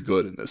looked pretty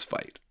good in this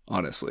fight,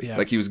 honestly. Yeah.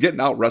 Like, he was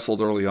getting out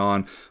wrestled early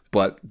on,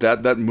 but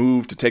that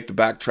move to take the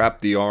back,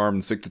 trap the arm,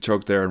 and stick the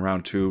choke there in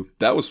round 2,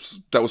 that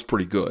was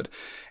pretty good.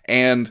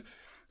 And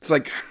it's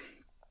like,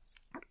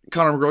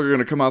 Conor McGregor going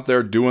to come out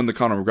there doing the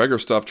Conor McGregor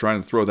stuff,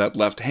 trying to throw that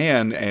left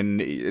hand,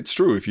 and it's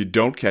true, if you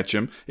don't catch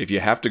him, if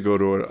you have to go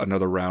to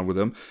another round with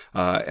him,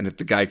 and if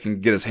the guy can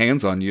get his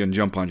hands on you and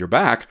jump on your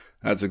back,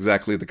 that's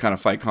exactly the kind of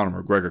fight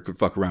Conor McGregor could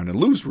fuck around and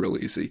lose real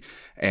easy.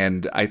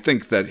 And I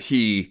think that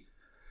he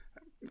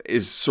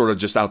is sort of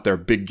just out there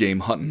big game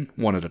hunting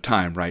one at a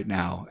time right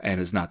now,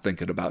 and is not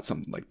thinking about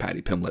something like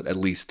Paddy Pimblett, at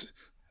least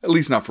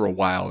not for a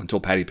while, until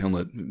Paddy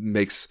Pimblett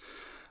makes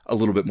a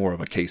little bit more of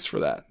a case for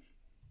that.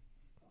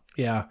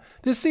 Yeah.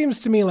 This seems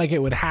to me like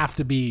it would have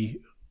to be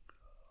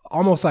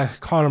almost like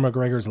Conor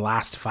McGregor's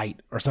last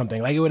fight or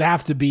something. Like, it would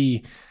have to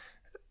be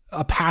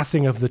a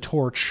passing of the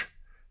torch.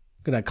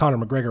 Conor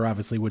McGregor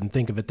obviously wouldn't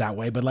think of it that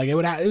way, but like it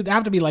would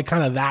have to be like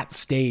kind of that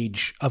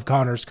stage of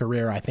Conor's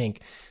career, I think,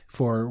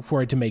 for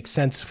it to make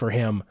sense for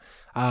him,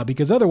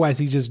 because otherwise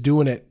he's just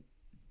doing it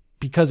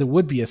because it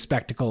would be a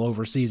spectacle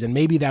overseas, and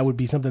maybe that would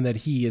be something that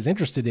he is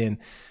interested in.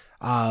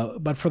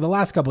 But for the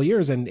last couple of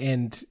years,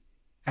 and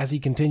as he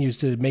continues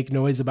to make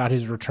noise about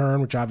his return,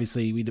 which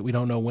obviously we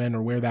don't know when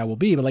or where that will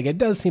be, but like it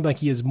does seem like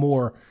he is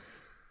more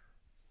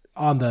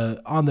on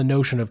the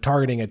notion of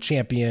targeting a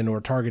champion or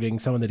targeting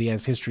someone that he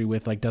has history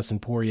with, like Dustin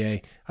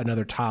Poirier,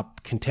 another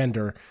top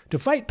contender. To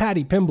fight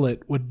Paddy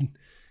Pimblett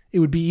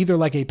would be either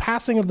like a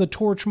passing of the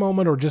torch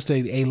moment or just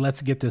a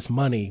let's get this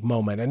money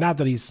moment. And not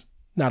that he's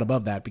not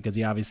above that, because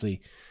he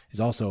obviously is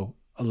also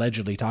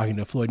allegedly talking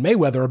to Floyd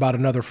Mayweather about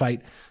another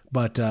fight.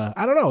 But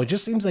I don't know. It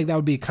just seems like that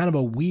would be kind of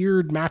a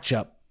weird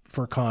matchup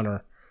for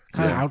Conor,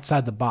 kind of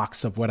outside the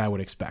box of what I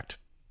would expect.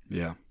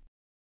 Yeah.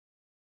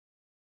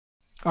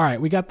 All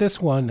right, we got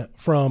this one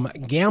from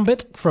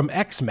Gambit from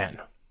X-Men.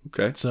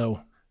 Okay.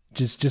 So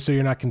just so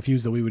you're not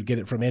confused that we would get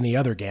it from any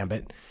other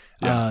Gambit.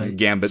 Yeah,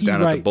 Gambit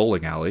down at the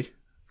bowling alley.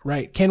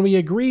 Right. Can we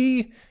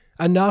agree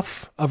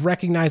enough of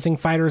recognizing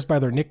fighters by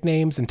their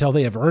nicknames until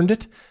they have earned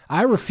it?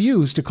 I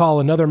refuse to call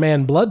another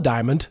man Blood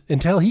Diamond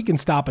until he can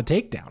stop a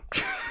takedown.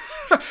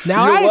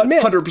 Now, you know I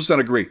admit, 100%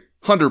 agree.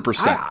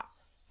 100%.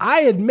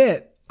 I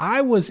admit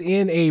I was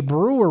in a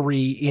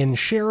brewery in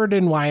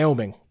Sheridan,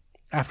 Wyoming,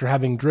 after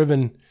having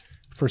driven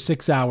for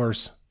 6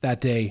 hours that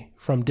day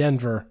from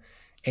Denver,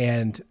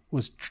 and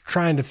was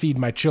trying to feed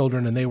my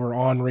children, and they were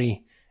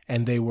ornery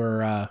and they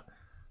were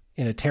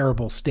in a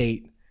terrible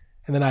state.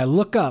 And then I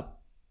look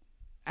up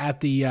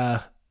at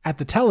the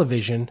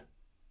television,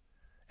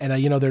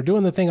 and they're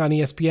doing the thing on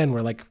ESPN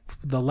where like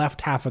the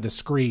left half of the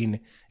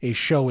screen is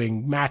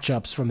showing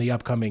matchups from the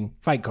upcoming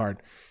fight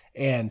card,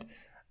 and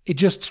it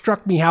just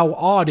struck me how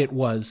odd it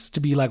was to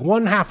be like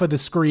one half of the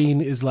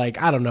screen is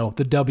like, I don't know,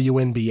 the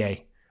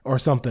WNBA or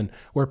something,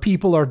 where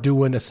people are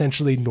doing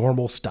essentially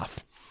normal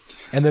stuff.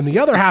 And then the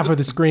other half of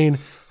the screen,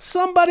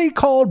 somebody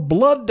called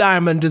Blood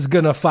Diamond is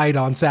going to fight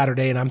on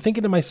Saturday. And I'm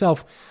thinking to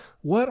myself,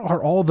 what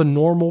are all the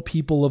normal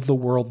people of the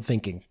world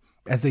thinking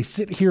as they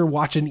sit here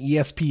watching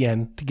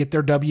ESPN to get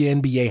their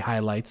WNBA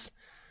highlights,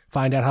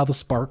 find out how the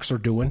Sparks are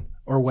doing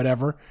or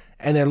whatever.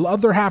 And the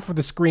other half of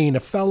the screen, a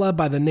fella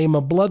by the name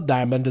of Blood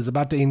Diamond is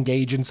about to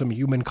engage in some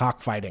human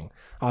cockfighting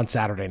on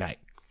Saturday night.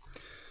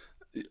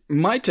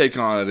 My take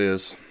on it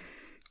is,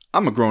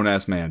 I'm a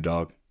grown-ass man,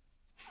 dog.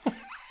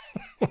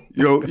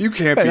 You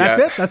can't be That's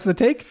it? That's the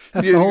take?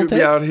 That's the whole take?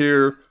 Be out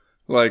here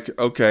like,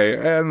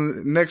 okay,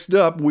 and next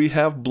up we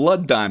have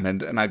Blood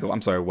Diamond. And I go,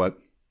 I'm sorry, what?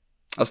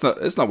 It's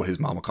not what his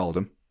mama called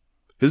him.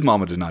 His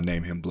mama did not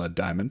name him Blood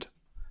Diamond.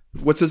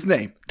 What's his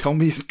name? Tell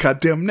me his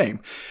goddamn name.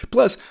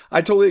 Plus,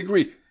 I totally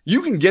agree.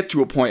 You can get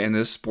to a point in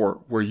this sport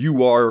where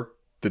you are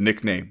the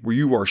nickname, where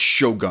you are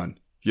Shogun,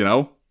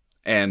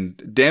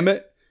 And damn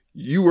it,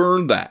 you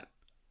earned that.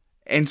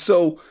 And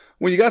so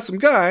when you got some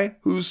guy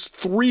who's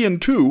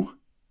 3-2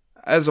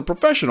 as a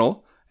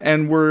professional,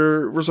 and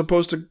we're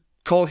supposed to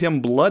call him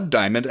Blood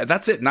Diamond, and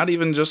that's it. Not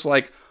even just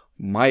like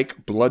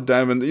Mike Blood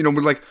Diamond.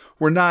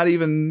 We're not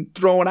even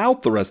throwing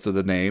out the rest of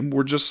the name.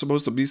 We're just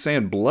supposed to be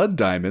saying Blood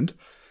Diamond.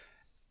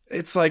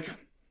 It's like,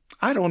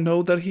 I don't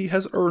know that he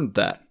has earned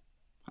that.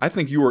 I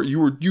think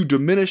you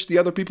diminish the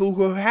other people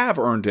who have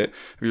earned it.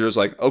 You're just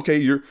like, okay,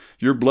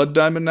 you're Blood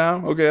Diamond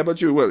now. Okay, how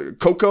about you? What,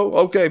 Coco?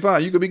 Okay,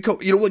 fine, you could be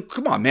Coco. You know, like,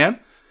 come on, man.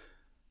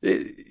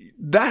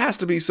 That has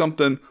to be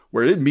something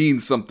where it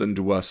means something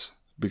to us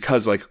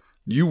because, like,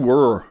 you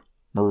were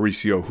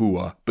Mauricio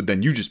Hua, but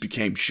then you just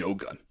became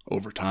Shogun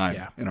over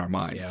time in our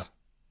minds.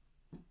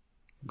 Yeah.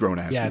 Grown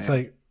ass. Yeah, man. It's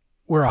like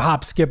we're a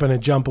hop, skip, and a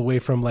jump away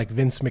from like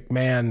Vince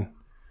McMahon,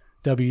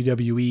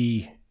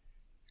 WWE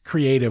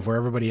creative, where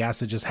everybody has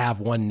to just have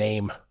one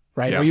name,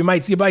 right? Or you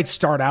might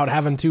start out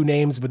having two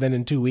names, but then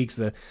in 2 weeks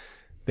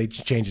they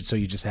change it so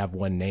you just have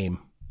one name.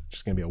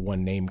 Just gonna be a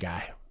one name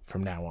guy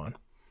from now on.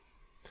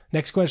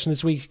 Next question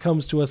this week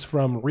comes to us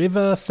from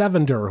Riva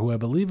Sevender, who I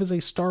believe is a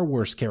Star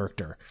Wars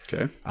character.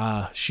 Okay.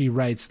 She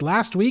writes,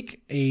 last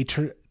week, a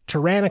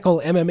tyrannical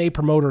MMA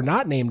promoter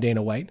not named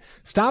Dana White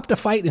stopped a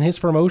fight in his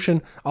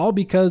promotion, all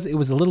because it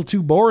was a little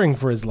too boring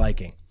for his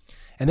liking.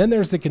 And then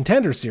there's the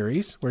Contender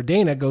Series, where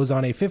Dana goes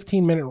on a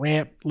 15-minute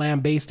rant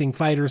lambasting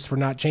fighters for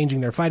not changing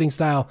their fighting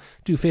style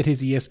to fit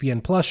his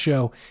ESPN Plus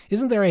show.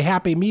 Isn't there a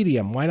happy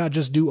medium? Why not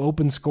just do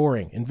open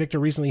scoring? Invicta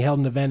recently held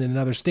an event in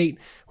another state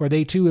where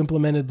they too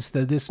implemented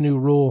this new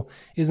rule.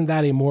 Isn't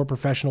that a more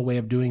professional way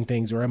of doing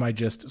things, or am I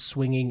just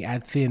swinging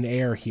at thin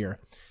air here?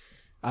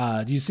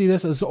 Do you see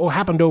this? It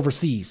happened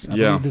overseas. I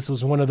believe this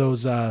was one of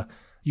those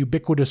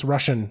ubiquitous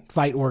Russian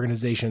fight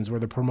organizations where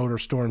the promoter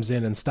storms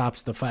in and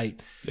stops the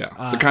fight.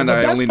 Yeah, the kind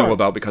that I only know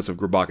about because of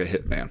Grabaka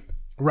Hitman.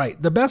 Right.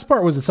 The best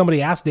part was that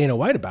somebody asked Dana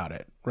White about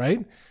it,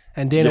 right?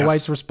 And Dana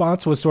White's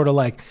response was sort of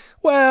like,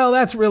 well,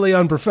 that's really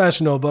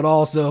unprofessional, but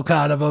also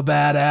kind of a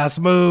badass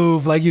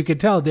move. Like, you could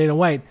tell Dana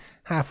White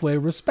halfway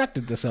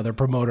respected this other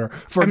promoter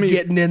for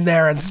getting in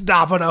there and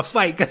stopping a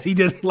fight because he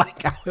didn't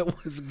like how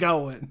it was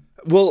going.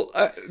 Well,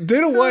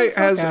 Dana White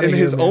has, in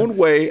his own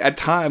way, at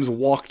times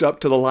walked up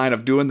to the line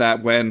of doing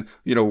that when,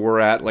 you know, we're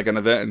at like an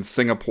event in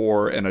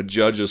Singapore and a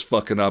judge is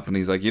fucking up and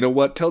he's like, you know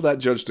what, tell that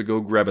judge to go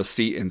grab a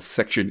seat in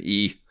section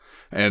E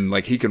and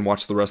like he can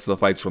watch the rest of the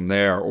fights from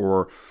there,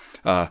 or,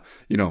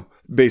 you know,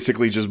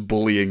 basically just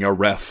bullying a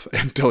ref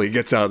until he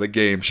gets out of the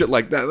game. Shit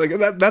like that.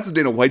 Like that's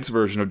Dana White's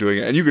version of doing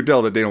it. And you could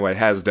tell that Dana White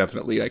has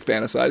definitely like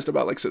fantasized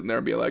about like sitting there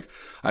and being like,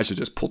 I should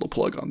just pull the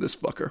plug on this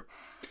fucker.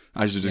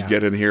 I should just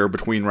get in here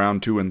between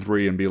round 2 and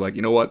 3 and be like,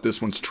 you know what,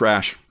 this one's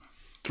trash.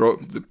 Pull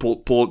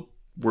it.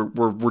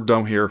 We're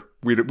done here.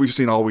 We've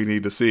seen all we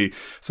need to see.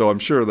 So I'm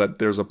sure that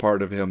there's a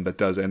part of him that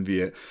does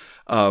envy it.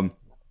 The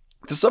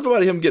stuff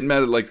about him getting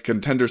mad at like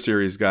Contender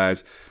Series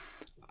guys,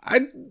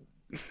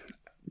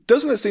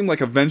 doesn't it seem like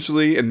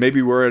eventually, and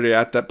maybe we're already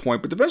at that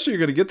point, but eventually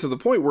you're going to get to the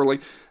point where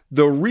like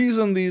the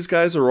reason these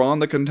guys are on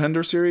the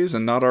Contender Series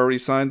and not already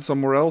signed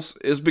somewhere else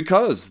is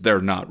because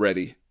they're not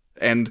ready.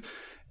 And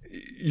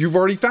you've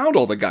already found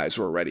all the guys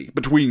who are ready.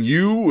 Between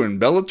you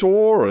and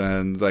Bellator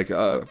and like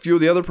a few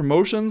of the other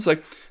promotions,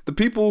 like the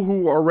people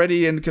who are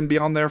ready and can be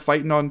on there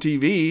fighting on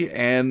TV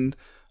and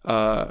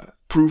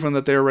proven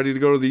that they're ready to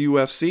go to the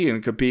UFC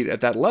and compete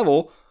at that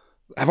level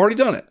have already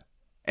done it.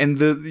 And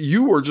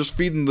you are just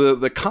feeding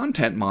the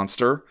content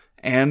monster,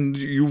 and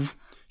you've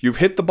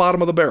hit the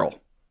bottom of the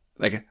barrel.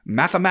 Like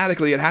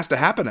mathematically, it has to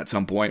happen at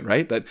some point,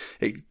 right? That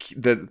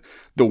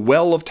the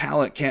well of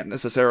talent can't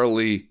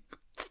necessarily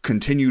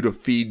continue to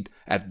feed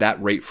at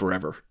that rate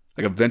forever.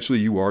 Like eventually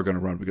you are going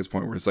to run to a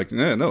point where it's like,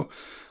 no,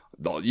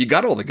 you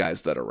got all the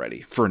guys that are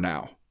ready for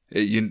now.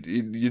 You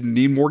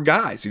need more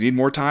guys. You need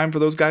more time for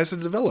those guys to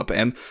develop.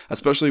 And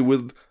especially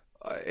with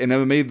in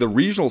MMA, the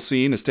regional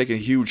scene has taken a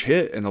huge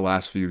hit in the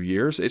last few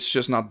years. It's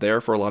just not there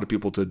for a lot of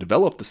people to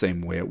develop the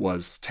same way it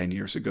was 10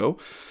 years ago.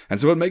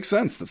 And so it makes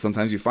sense that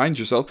sometimes you find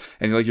yourself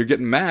and you're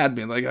getting mad,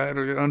 being like, I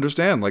don't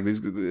understand. Like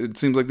it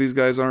seems like these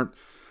guys aren't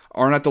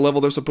at the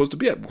level they're supposed to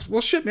be at.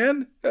 Well, shit,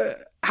 man.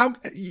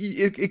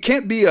 It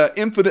can't be an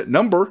infinite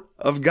number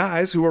of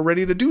guys who are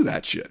ready to do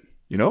that shit,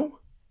 you know?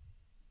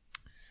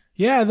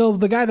 Yeah,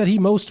 the guy that he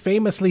most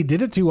famously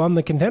did it to on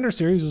the Contender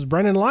Series was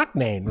Brendan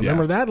Loughnane.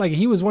 Remember that? Like,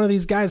 he was one of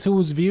these guys who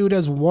was viewed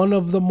as one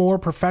of the more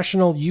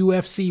professional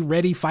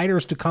UFC-ready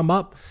fighters to come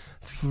up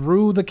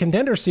through the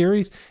Contender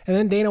Series. And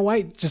then Dana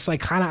White, just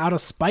like kind of out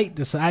of spite,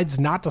 decides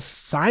not to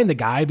sign the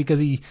guy because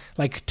he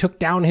like took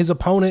down his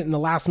opponent in the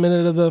last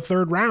minute of the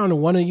third round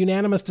and won a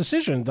unanimous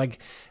decision. Like,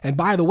 and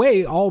by the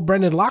way, all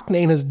Brendan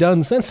Loughnane has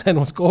done since then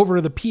was go over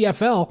to the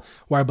PFL,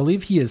 where I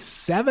believe he is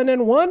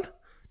 7-1.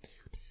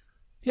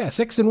 Yeah,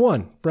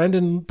 6-1.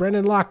 Brendan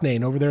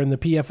Loughnane over there in the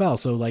PFL.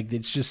 So like,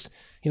 it's just,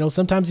 you know,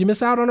 sometimes you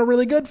miss out on a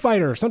really good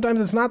fighter.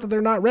 Sometimes it's not that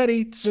they're not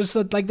ready. It's just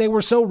that, like, they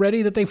were so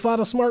ready that they fought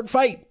a smart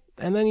fight,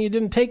 and then you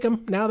didn't take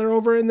them. Now they're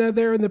over in the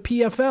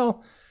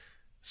PFL,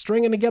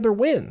 stringing together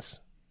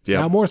wins.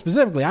 Yeah. Now, more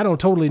specifically, I don't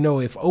totally know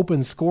if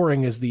open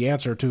scoring is the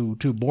answer to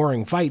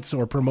boring fights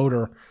or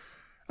promoter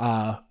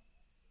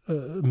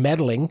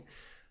meddling.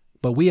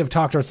 But we have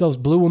talked ourselves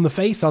blue in the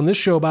face on this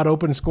show about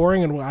open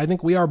scoring, and I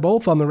think we are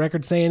both on the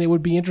record saying it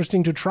would be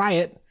interesting to try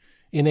it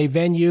in a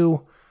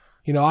venue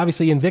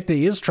Obviously Invicta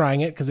is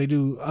trying it because they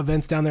do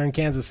events down there in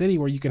Kansas City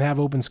where you can have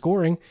open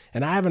scoring.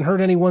 And I haven't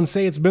heard anyone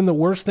say it's been the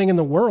worst thing in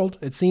the world.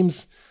 It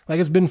seems like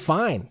it's been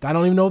fine. I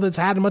don't even know that it's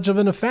had much of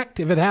an effect.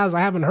 If it has,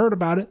 I haven't heard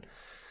about it.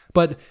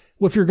 But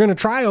if you're going to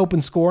try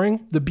open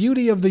scoring, the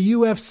beauty of the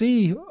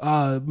UFC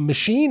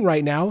machine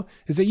right now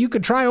is that you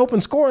could try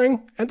open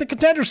scoring at the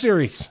Contender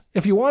Series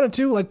if you wanted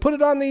to. Like, put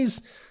it on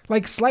these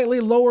like slightly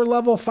lower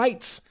level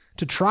fights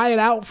to try it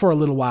out for a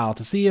little while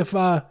to see if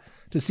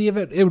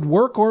it would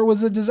work or it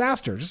was a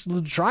disaster.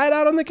 Just try it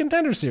out on the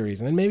Contender Series,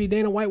 and then maybe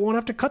Dana White won't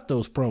have to cut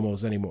those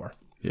promos anymore.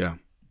 Yeah.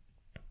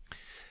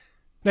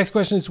 Next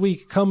question this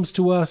week comes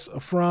to us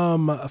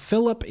from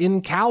Philip in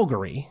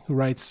Calgary, who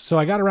writes, so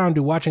I got around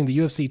to watching the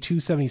UFC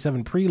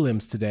 277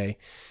 prelims today,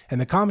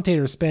 and the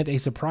commentator spent a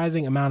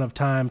surprising amount of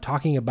time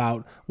talking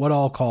about what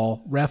I'll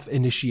call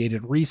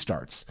ref-initiated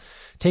restarts,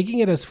 taking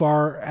it as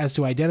far as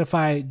to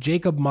identify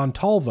Jacob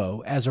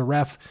Montalvo as a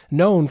ref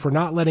known for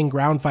not letting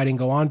ground fighting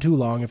go on too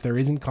long if there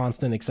isn't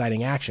constant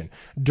exciting action.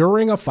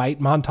 During a fight,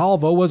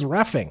 Montalvo was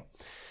reffing.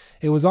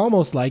 It was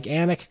almost like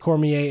Anik,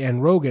 Cormier,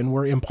 and Rogan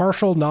were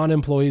impartial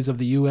non-employees of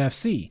the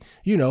UFC,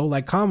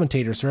 like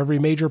commentators for every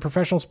major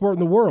professional sport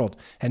in the world.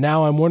 And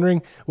now I'm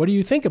wondering, what do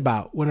you think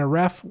about when a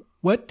ref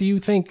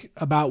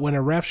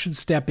should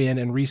step in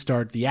and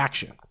restart the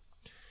action?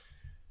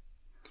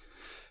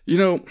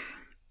 It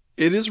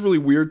is really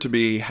weird to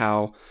me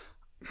how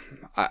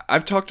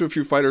I've talked to a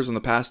few fighters in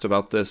the past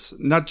about this,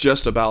 not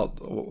just about,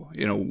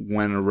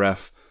 when a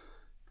ref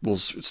will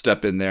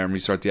step in there and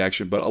restart the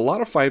action, but a lot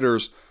of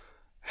fighters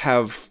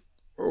have,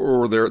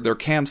 or their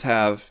camps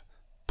have,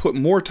 put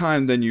more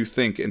time than you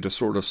think into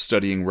sort of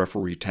studying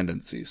referee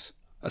tendencies,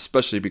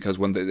 especially because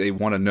when they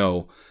want to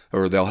know,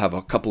 or they'll have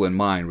a couple in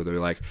mind where they're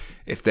like,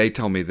 if they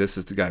tell me this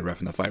is the guy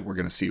reffing the fight, we're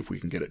going to see if we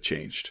can get it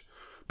changed,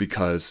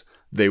 because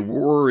they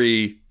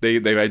worry,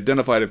 they've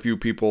identified a few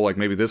people, like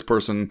maybe this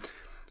person,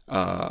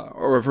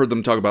 or I've heard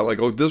them talk about like,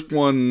 oh, this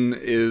one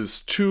is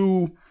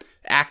too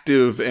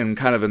active and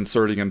kind of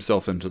inserting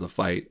himself into the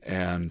fight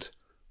and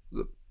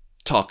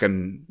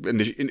talking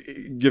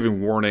and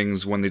giving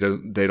warnings when they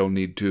don't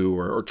need to,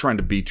 or trying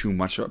to be too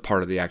much a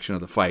part of the action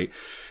of the fight,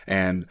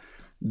 and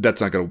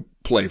that's not going to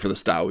play for the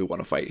style we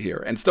want to fight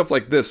here, and stuff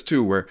like this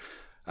too, where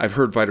I've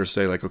heard fighters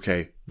say like,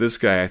 okay, this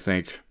guy, I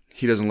think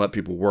he doesn't let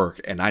people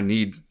work, and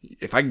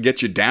if I can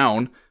get you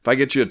down, if I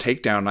get you a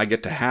takedown and I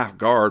get to half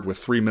guard with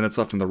 3 minutes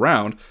left in the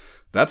round,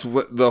 that's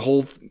what the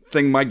whole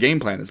thing, my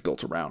game plan is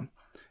built around.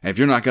 And if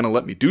you're not going to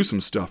let me do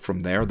some stuff from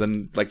there,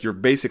 then like you're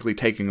basically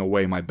taking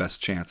away my best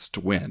chance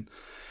to win.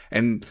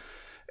 And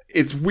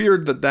it's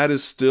weird that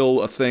is still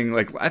a thing.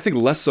 Like, I think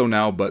less so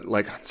now, but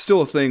like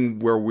still a thing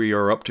where we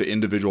are up to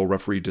individual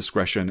referee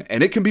discretion,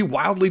 and it can be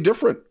wildly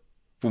different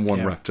from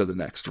one ref to the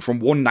next, or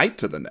from one night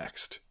to the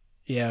next.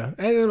 Yeah,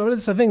 and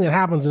it's a thing that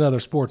happens in other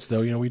sports,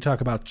 though. We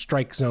talk about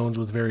strike zones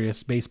with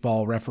various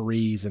baseball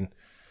referees and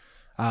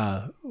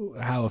how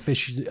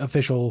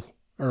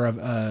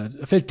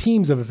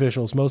teams of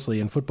officials,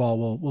 mostly in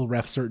football, will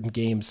ref certain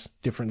games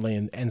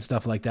differently and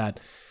stuff like that.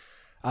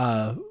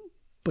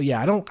 But yeah,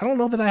 I don't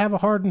know that I have a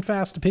hard and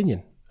fast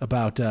opinion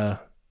about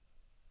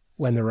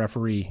when the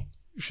referee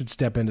should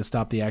step in to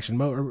stop the action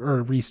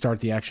or restart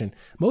the action.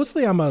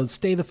 Mostly, I'm a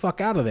stay the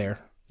fuck out of there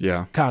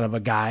kind of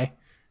a guy,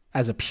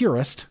 as a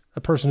purist,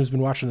 a person who's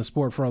been watching the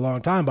sport for a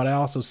long time. But I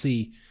also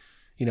see,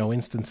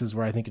 instances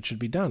where I think it should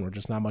be done, where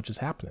just not much is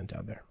happening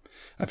down there.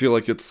 I feel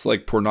like it's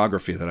like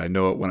pornography, that I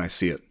know it when I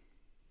see it.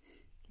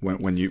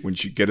 When you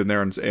get in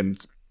there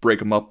and break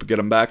them up, get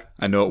them back,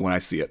 I know it when I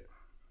see it.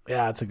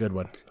 Yeah, it's a good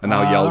one. And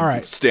I'll yell, all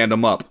right, stand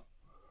them up.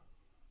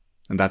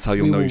 And that's how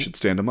you'll know you should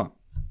stand them up.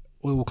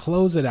 We will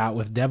close it out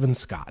with Devin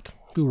Scott,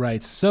 who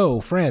writes,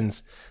 so,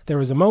 friends, there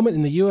was a moment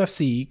in the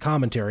UFC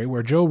commentary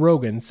where Joe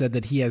Rogan said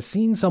that he has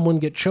seen someone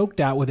get choked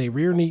out with a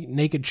rear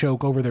naked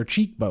choke over their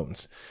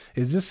cheekbones.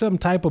 Is this some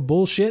type of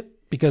bullshit?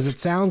 Because it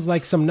sounds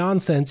like some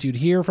nonsense you'd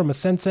hear from a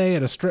sensei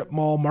at a strip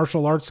mall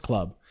martial arts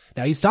club.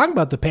 Now, he's talking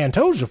about the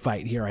Pantoja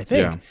fight here, I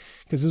think,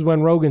 because this is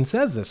when Rogan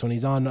says this, when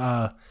he's on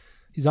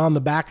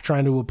the back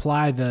trying to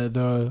apply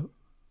the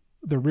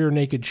rear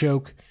naked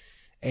choke,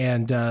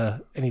 and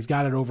he's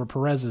got it over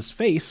Perez's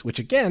face, which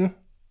again,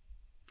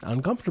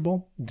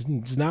 uncomfortable.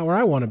 It's not where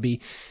I want to be.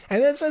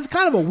 And it's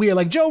kind of a weird,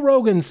 like Joe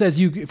Rogan says,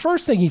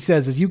 first thing he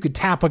says is you could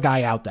tap a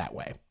guy out that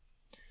way.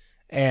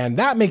 And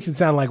that makes it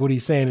sound like what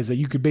he's saying is that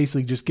you could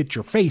basically just get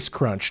your face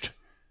crunched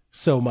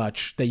so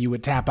much that you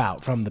would tap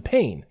out from the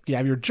pain. You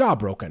have your jaw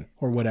broken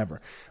or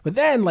whatever. But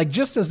then, like,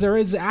 just as there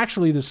is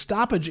actually the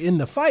stoppage in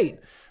the fight,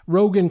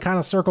 Rogan kind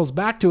of circles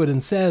back to it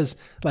and says,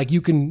 like, you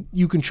can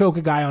choke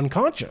a guy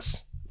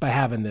unconscious by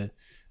having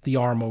the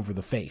arm over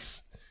the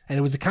face. And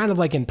it was kind of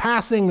like in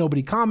passing,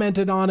 nobody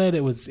commented on it.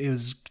 It was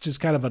just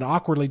kind of an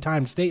awkwardly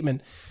timed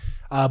statement.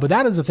 But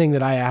that is a thing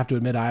that I have to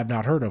admit I have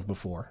not heard of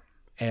before.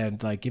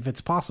 And like, if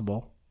it's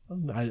possible,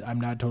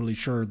 I'm not totally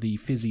sure the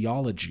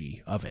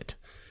physiology of it.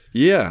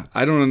 Yeah,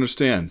 I don't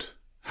understand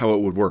how it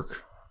would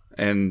work.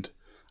 And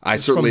I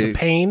Just certainly... From the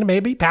pain,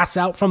 maybe? Pass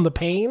out from the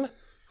pain?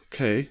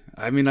 Okay.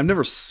 I mean, I've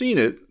never seen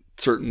it,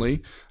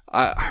 certainly.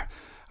 I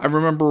I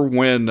remember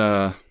when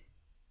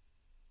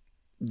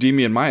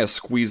Demian Maia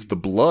squeezed the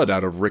blood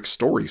out of Rick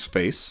Story's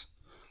face.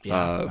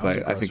 Yeah,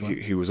 I think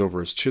he was over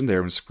his chin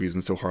there and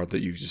squeezing so hard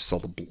that you just saw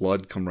the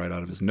blood come right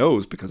out of his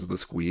nose because of the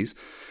squeeze.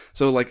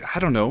 So, like, I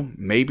don't know.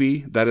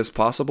 Maybe that is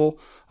possible.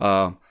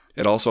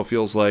 It also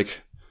feels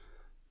like,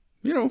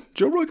 Joe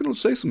Rogan will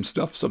say some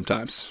stuff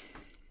sometimes.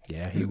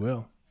 Yeah, he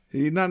will.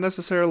 He's not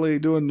necessarily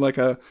doing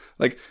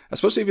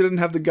especially if you didn't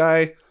have the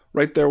guy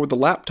right there with the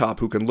laptop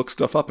who can look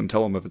stuff up and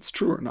tell him if it's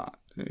true or not.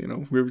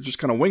 We were just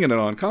kind of winging it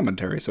on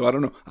commentary. So I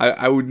don't know.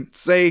 I would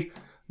say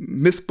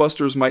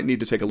Mythbusters might need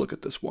to take a look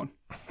at this one.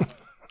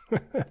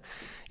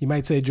 You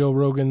might say Joe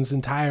Rogan's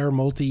entire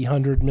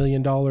multi-$100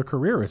 million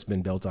career has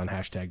been built on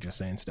hashtag just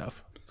saying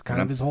stuff. It's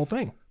kind of his whole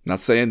thing. Not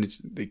saying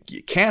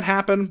it can't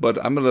happen, but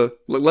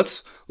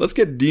let's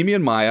get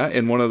Demian Maia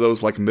in one of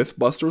those like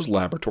Mythbusters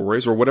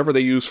laboratories or whatever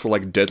they use for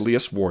like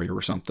Deadliest Warrior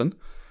or something,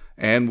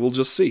 and we'll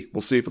just see.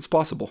 We'll see if it's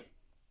possible.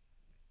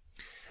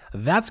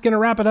 That's going to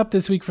wrap it up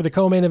this week for the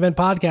Co-Main Event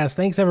podcast.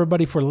 Thanks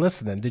everybody for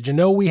listening. Did you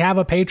know we have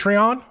a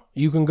Patreon?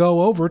 You can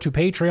go over to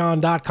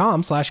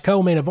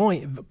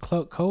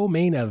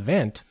patreon.com/co-main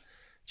event.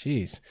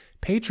 Jeez.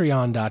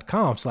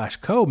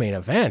 Patreon.com/co-main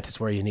event is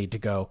where you need to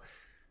go.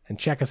 And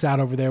check us out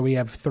over there. We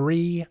have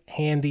 3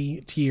 handy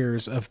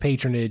tiers of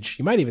patronage.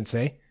 You might even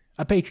say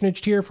a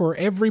patronage tier for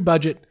every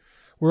budget.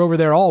 We're over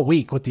there all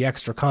week with the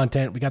extra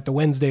content. We got the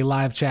Wednesday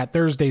live chat,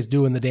 Thursdays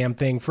doing the damn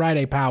thing,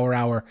 Friday power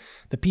hour.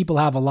 The people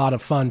have a lot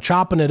of fun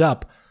chopping it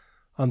up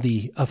on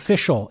the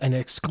official and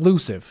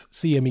exclusive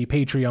CME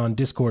Patreon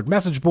Discord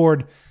message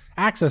board.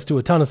 Access to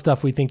a ton of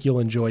stuff we think you'll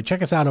enjoy.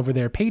 Check us out over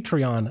there,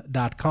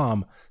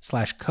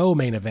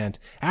 patreon.com/co-main event.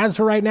 As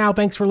for right now,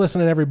 thanks for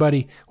listening,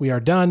 everybody. We are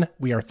done.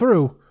 We are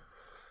through.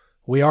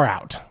 We are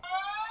out.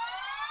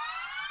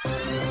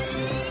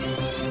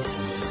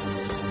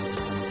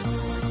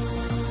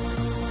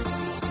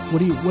 What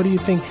do you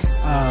think?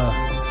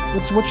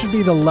 What should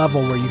be the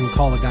level where you can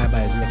call a guy by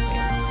his nickname?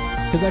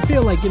 Because I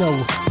feel like you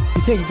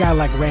take a guy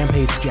like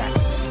Rampage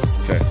Jackson,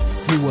 okay,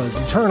 who was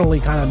eternally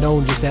kind of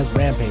known just as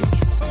Rampage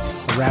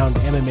around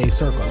MMA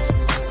circles,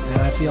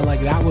 and I feel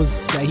like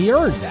that he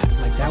earned that.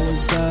 Like that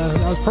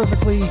was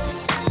perfectly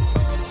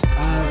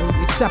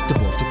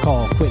acceptable to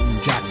call Quentin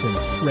Jackson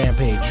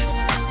Rampage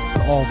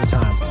all the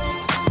time.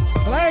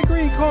 But I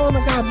agree, calling a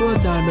guy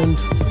Blood Diamond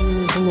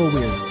is a little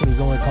weird when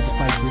he's only a couple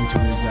fights into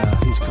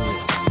his career.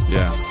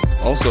 Yeah.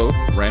 Also,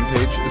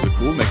 Rampage is a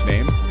cool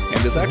nickname, and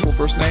his actual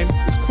first name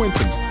is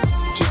Quentin,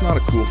 which is not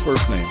a cool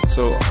first name.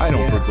 So I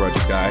don't begrudge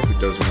a guy who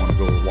doesn't want to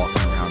go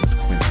walking around as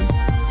Quentin.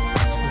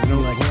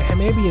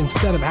 Maybe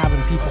instead of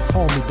having people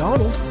call me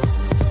Donald,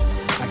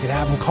 I could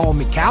have them call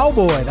me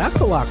Cowboy. That's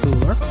a lot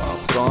cooler. I'll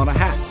put on a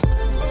hat.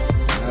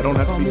 I don't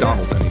have to be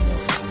Donald anymore.